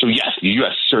 So, yes, the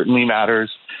U.S. certainly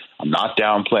matters. I'm not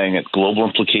downplaying it. Global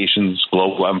implications,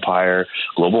 global empire,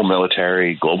 global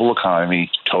military, global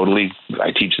economy, totally. I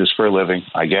teach this for a living.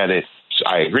 I get it.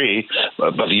 I agree,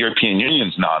 but the European Union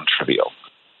is non-trivial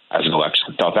as an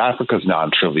election. South Africa is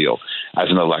non-trivial as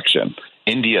an election.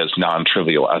 India is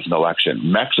non-trivial as an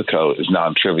election. Mexico is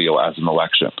non-trivial as an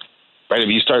election. Right? If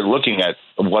you start looking at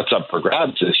what's up for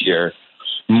grabs this year,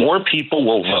 more people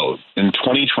will vote in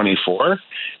 2024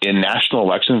 in national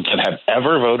elections than have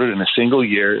ever voted in a single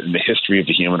year in the history of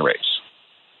the human race.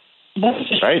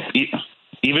 Right?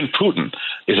 Even Putin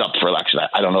is up for election.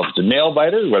 I don't know if it's a nail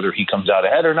biter, whether he comes out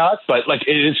ahead or not, but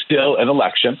it is still an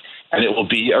election, and it will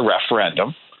be a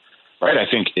referendum, right? I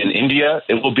think in India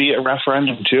it will be a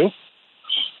referendum too,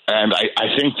 and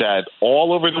I think that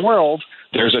all over the world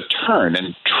there's a turn,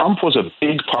 and Trump was a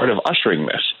big part of ushering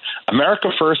this. America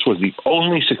First was the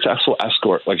only successful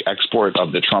export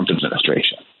of the Trump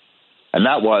administration, and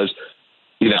that was,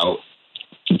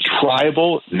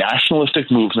 tribal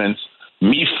nationalistic movements.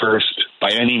 Me first,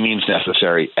 by any means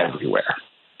necessary, everywhere.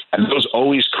 And those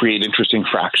always create interesting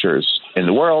fractures in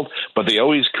the world, but they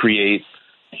always create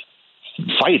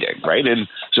fighting, right? And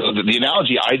so the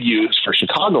analogy I'd use for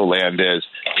Chicagoland is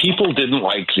people didn't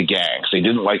like the gangs. They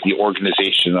didn't like the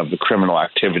organization of the criminal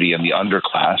activity and the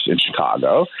underclass in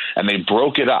Chicago, and they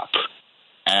broke it up.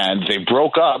 And they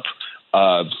broke up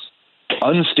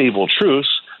unstable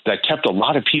truce that kept a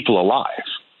lot of people alive.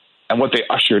 And what they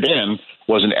ushered in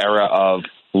was an era of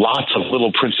lots of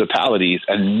little principalities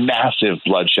and massive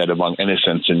bloodshed among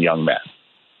innocents and young men,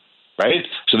 right?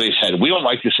 So they said, we don't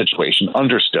like this situation,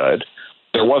 understood.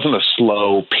 There wasn't a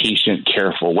slow, patient,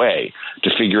 careful way to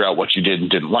figure out what you did and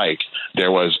didn't like.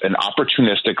 There was an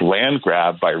opportunistic land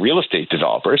grab by real estate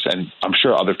developers, and I'm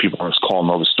sure other people on this call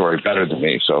know the story better than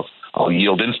me, so I'll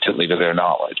yield instantly to their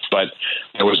knowledge. But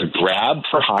there was a grab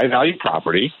for high-value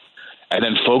property, And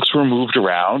then folks were moved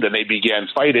around, and they began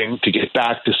fighting to get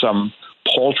back to some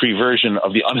paltry version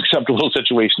of the unacceptable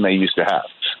situation they used to have.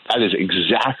 That is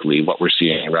exactly what we're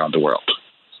seeing around the world.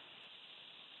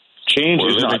 Change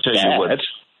is not bad,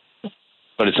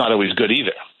 but it's not always good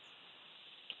either.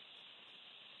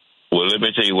 Well, let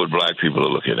me tell you what black people are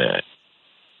looking at,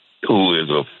 who is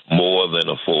more than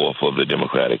a fourth of the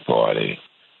Democratic Party.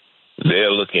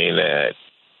 They're looking at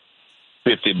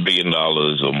 $50 billion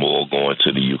or more going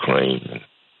to the Ukraine.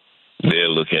 They're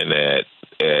looking at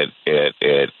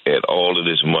all of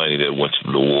this money that went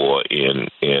to the war in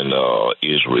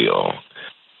Israel.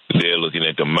 They're looking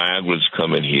at the migrants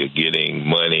coming here, getting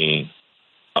money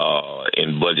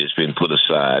and budgets being put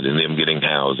aside, and them getting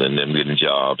housing, them getting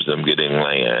jobs, them getting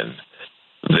land.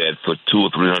 That for 200 or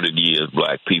 300 years,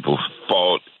 black people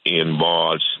fought and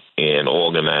marched and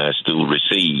organized to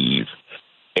receive.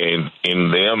 And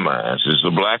in their minds, it's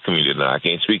the black community now, I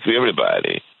can't speak for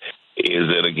everybody, is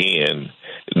that, again,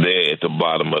 they're at the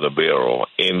bottom of the barrel,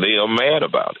 and they are mad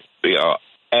about it. They are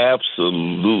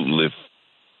absolutely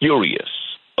furious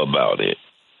about it.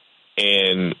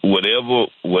 And whatever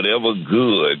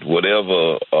good,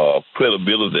 whatever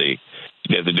credibility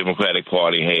that the Democratic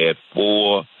Party had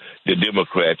for the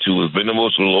Democrats, who has been the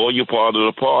most loyal part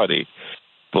of the party,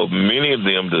 but many of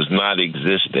them does not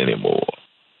exist anymore.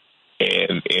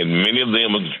 And many of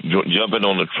them are jumping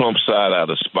on the Trump side out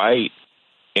of spite,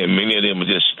 and many of them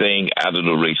are just staying out of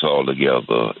the race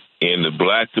altogether. In the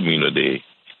black community,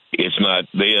 they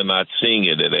are not seeing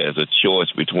it as a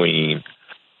choice between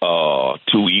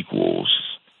two evils.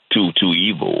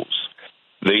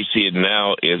 They see it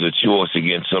now as a choice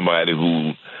against somebody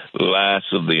who lies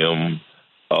to them,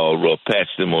 pats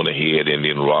them on the head, and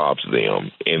then robs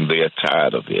them. And they're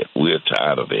tired of it. We're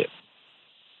tired of it.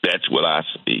 That's what I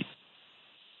see.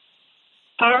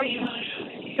 How are you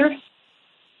here?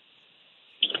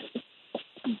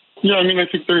 Yeah, I mean, I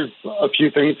think there's a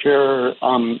few things here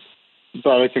that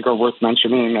I think are worth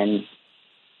mentioning, and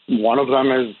one of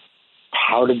them is,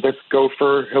 how did this go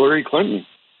for Hillary Clinton?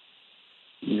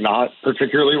 Not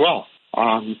particularly well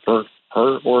for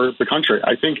her or the country.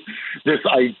 I think this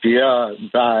idea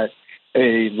that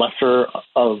a lesser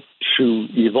of two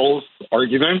evils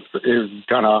argument is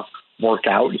going to work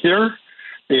out here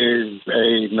is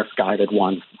a misguided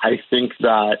one. I think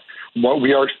that what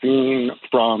we are seeing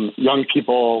from young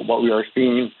people, what we are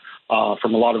seeing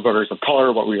from a lot of voters of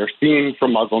color, what we are seeing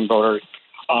from Muslim voters,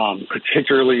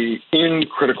 particularly in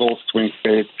critical swing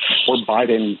states where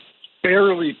Biden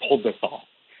barely pulled this off,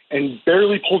 and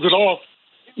barely pulled it off,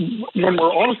 when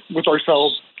we're honest with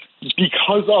ourselves,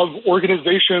 because of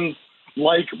organizations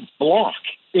like Block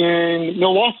in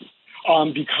Milwaukee,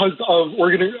 because of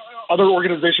other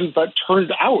organizations that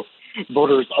turned out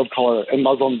voters of color and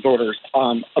Muslim voters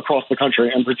across the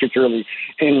country, and particularly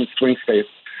in swing states.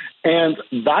 And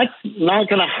that's not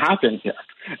going to happen here.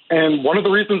 And one of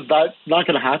the reasons that's not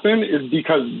going to happen is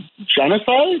because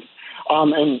genocide,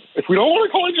 and if we don't want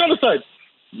to call it genocide,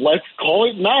 let's call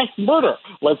it mass murder.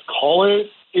 Let's call it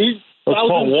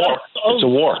 8,000 war. It's a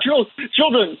war.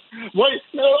 Children. Wait,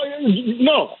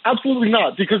 no, absolutely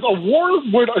not. Because a war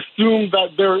would assume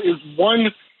that there is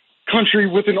one country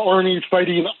with an army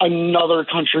fighting another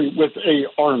country with a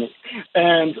army.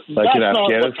 And like in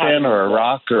Afghanistan or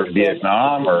Iraq or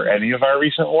Vietnam or any of our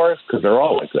recent wars, because they're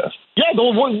all like this. Yeah, the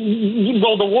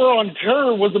war on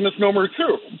terror was a misnomer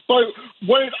too. But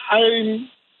what I'm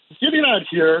getting at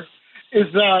here is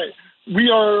that we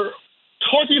are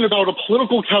talking about a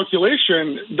political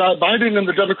calculation that Biden and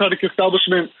the Democratic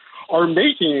establishment are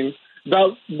making,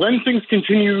 that when things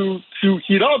continue to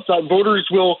heat up, that voters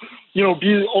will,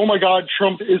 be, oh my God,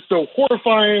 Trump is so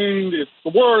horrifying, it's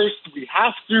the worst, we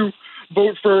have to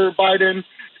vote for Biden.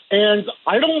 And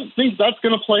I don't think that's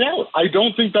going to play out. I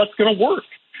don't think that's going to work.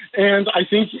 And I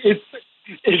think it's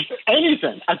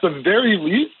anything, at the very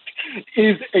least,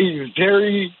 is a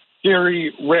very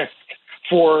scary risk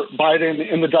for Biden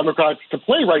and the Democrats to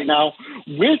play right now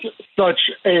with such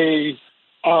a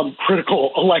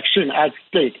critical election at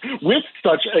stake, with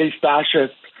such a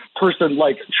fascist person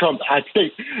like Trump at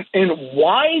stake. And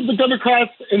why the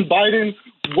Democrats and Biden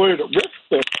would risk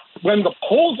this when the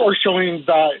polls are showing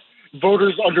that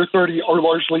voters under 30 are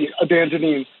largely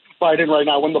abandoning Biden right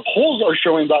now, when the polls are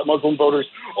showing that Muslim voters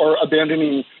are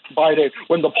abandoning Biden,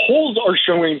 when the polls are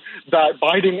showing that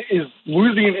Biden is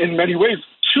losing in many ways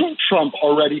to Trump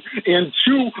already and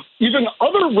to even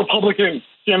other Republican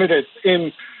candidates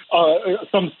in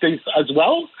some states as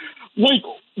well. Like,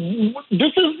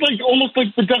 this is like almost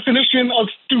like the definition of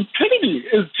stupidity,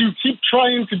 is to keep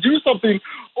trying to do something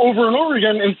over and over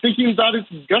again and thinking that it's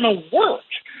going to work.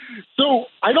 So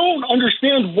I don't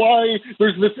understand why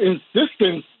there's this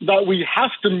insistence that we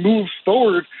have to move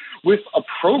forward with a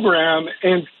program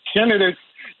and candidates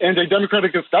and a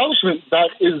Democratic establishment that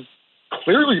is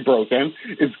clearly broken,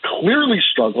 is clearly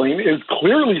struggling, is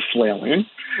clearly flailing.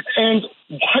 And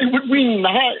why would we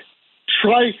not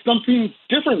try something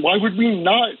different? Why would we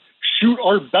not shoot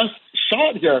our best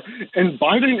shot here? And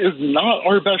Biden is not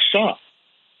our best shot.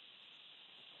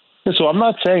 So I'm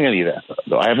not saying any of that,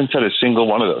 though. I haven't said a single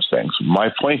one of those things. My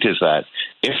point is that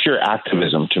if your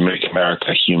activism to make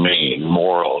America humane,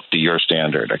 moral, to your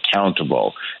standard,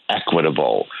 accountable,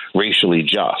 equitable, racially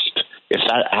just, if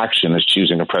that action is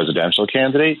choosing a presidential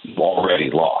candidate, you've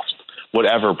already lost,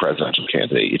 whatever presidential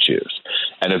candidate you choose.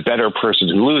 And a better person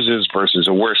who loses versus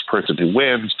a worse person who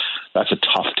wins, that's a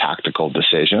tough tactical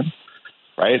decision,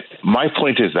 right? My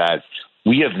point is that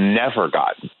we have never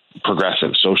gotten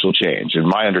progressive social change, in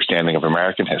my understanding of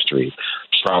American history,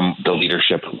 from the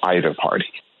leadership of either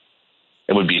party.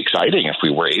 It would be exciting if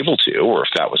we were able to, or if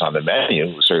that was on the menu,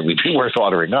 it would certainly be worth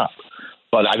ordering up.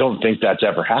 But I don't think that's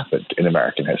ever happened in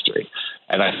American history.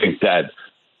 And I think that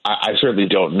I certainly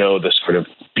don't know the sort of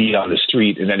beat on the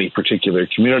street in any particular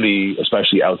community,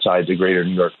 especially outside the greater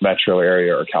New York metro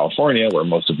area or California, where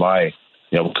most of my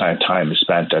kind of time is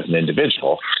spent as an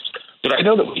individual. But I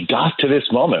know that we got to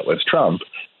this moment with Trump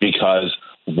because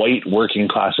white working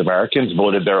class Americans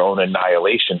voted their own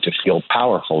annihilation to feel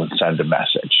powerful and send a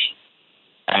message.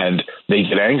 And they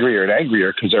get angrier and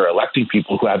angrier because they're electing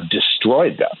people who have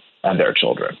destroyed them and their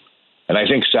children. And I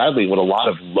think, sadly, what a lot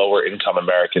of lower income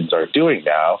Americans are doing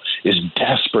now is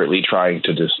desperately trying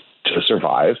to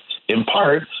survive, in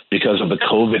part because of the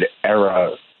COVID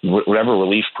era, whatever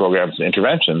relief programs and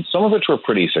interventions, some of which were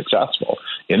pretty successful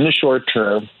in the short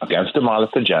term against a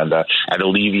modest agenda and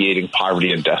alleviating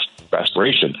poverty and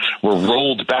desperation, were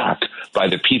rolled back by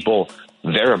the people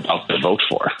they're about to vote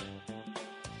for.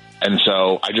 And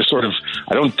so I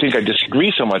don't think I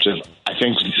disagree so much as I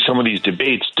think some of these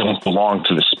debates don't belong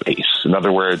to the space. In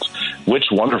other words, which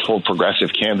wonderful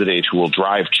progressive candidate who will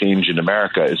drive change in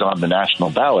America is on the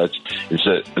national ballot is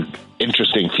an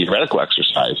interesting theoretical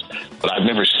exercise, but I've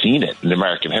never seen it in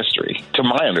American history, to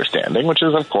my understanding, which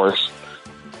is, of course,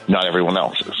 not everyone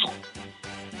else's.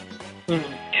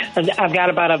 I've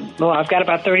got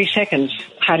about 30 seconds.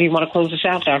 How do you want to close this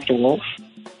out, Dr. Wolff?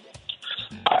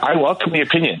 I welcome the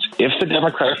opinions. If the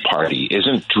Democratic Party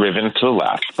isn't driven to the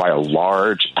left by a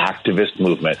large activist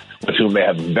movement with whom they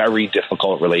have very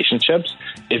difficult relationships,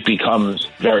 it becomes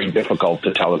very difficult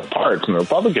to tell it apart from the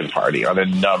Republican Party on a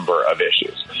number of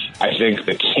issues. I think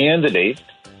the candidate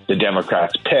the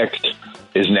Democrats picked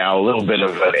is now a little bit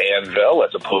of an anvil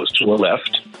as opposed to a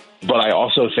lift. But I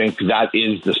also think that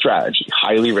is the strategy,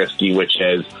 highly risky, which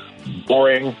is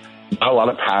boring, not a lot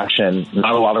of passion,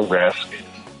 not a lot of risk.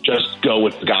 Just go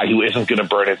with the guy who isn't going to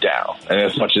burn it down. And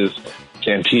as much as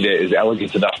Santita is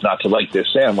elegant enough not to like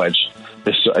this sandwich,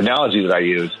 this analogy that I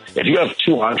use, if you have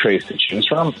two entrees to choose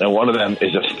from, and one of them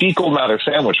is a fecal matter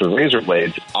sandwich with razor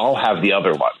blades, I'll have the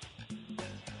other one.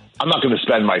 I'm not going to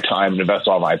spend my time and invest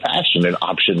all my passion in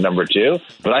option number two,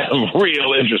 but I am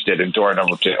real interested in door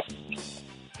number two.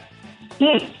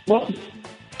 Well,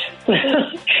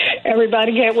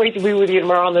 everybody, can't wait to be with you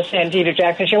tomorrow on the Santita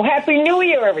Jackson Show. Happy New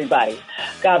Year, everybody.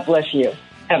 God bless you.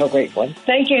 Have a great one.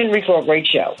 Thank you, Henry, for a great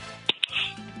show.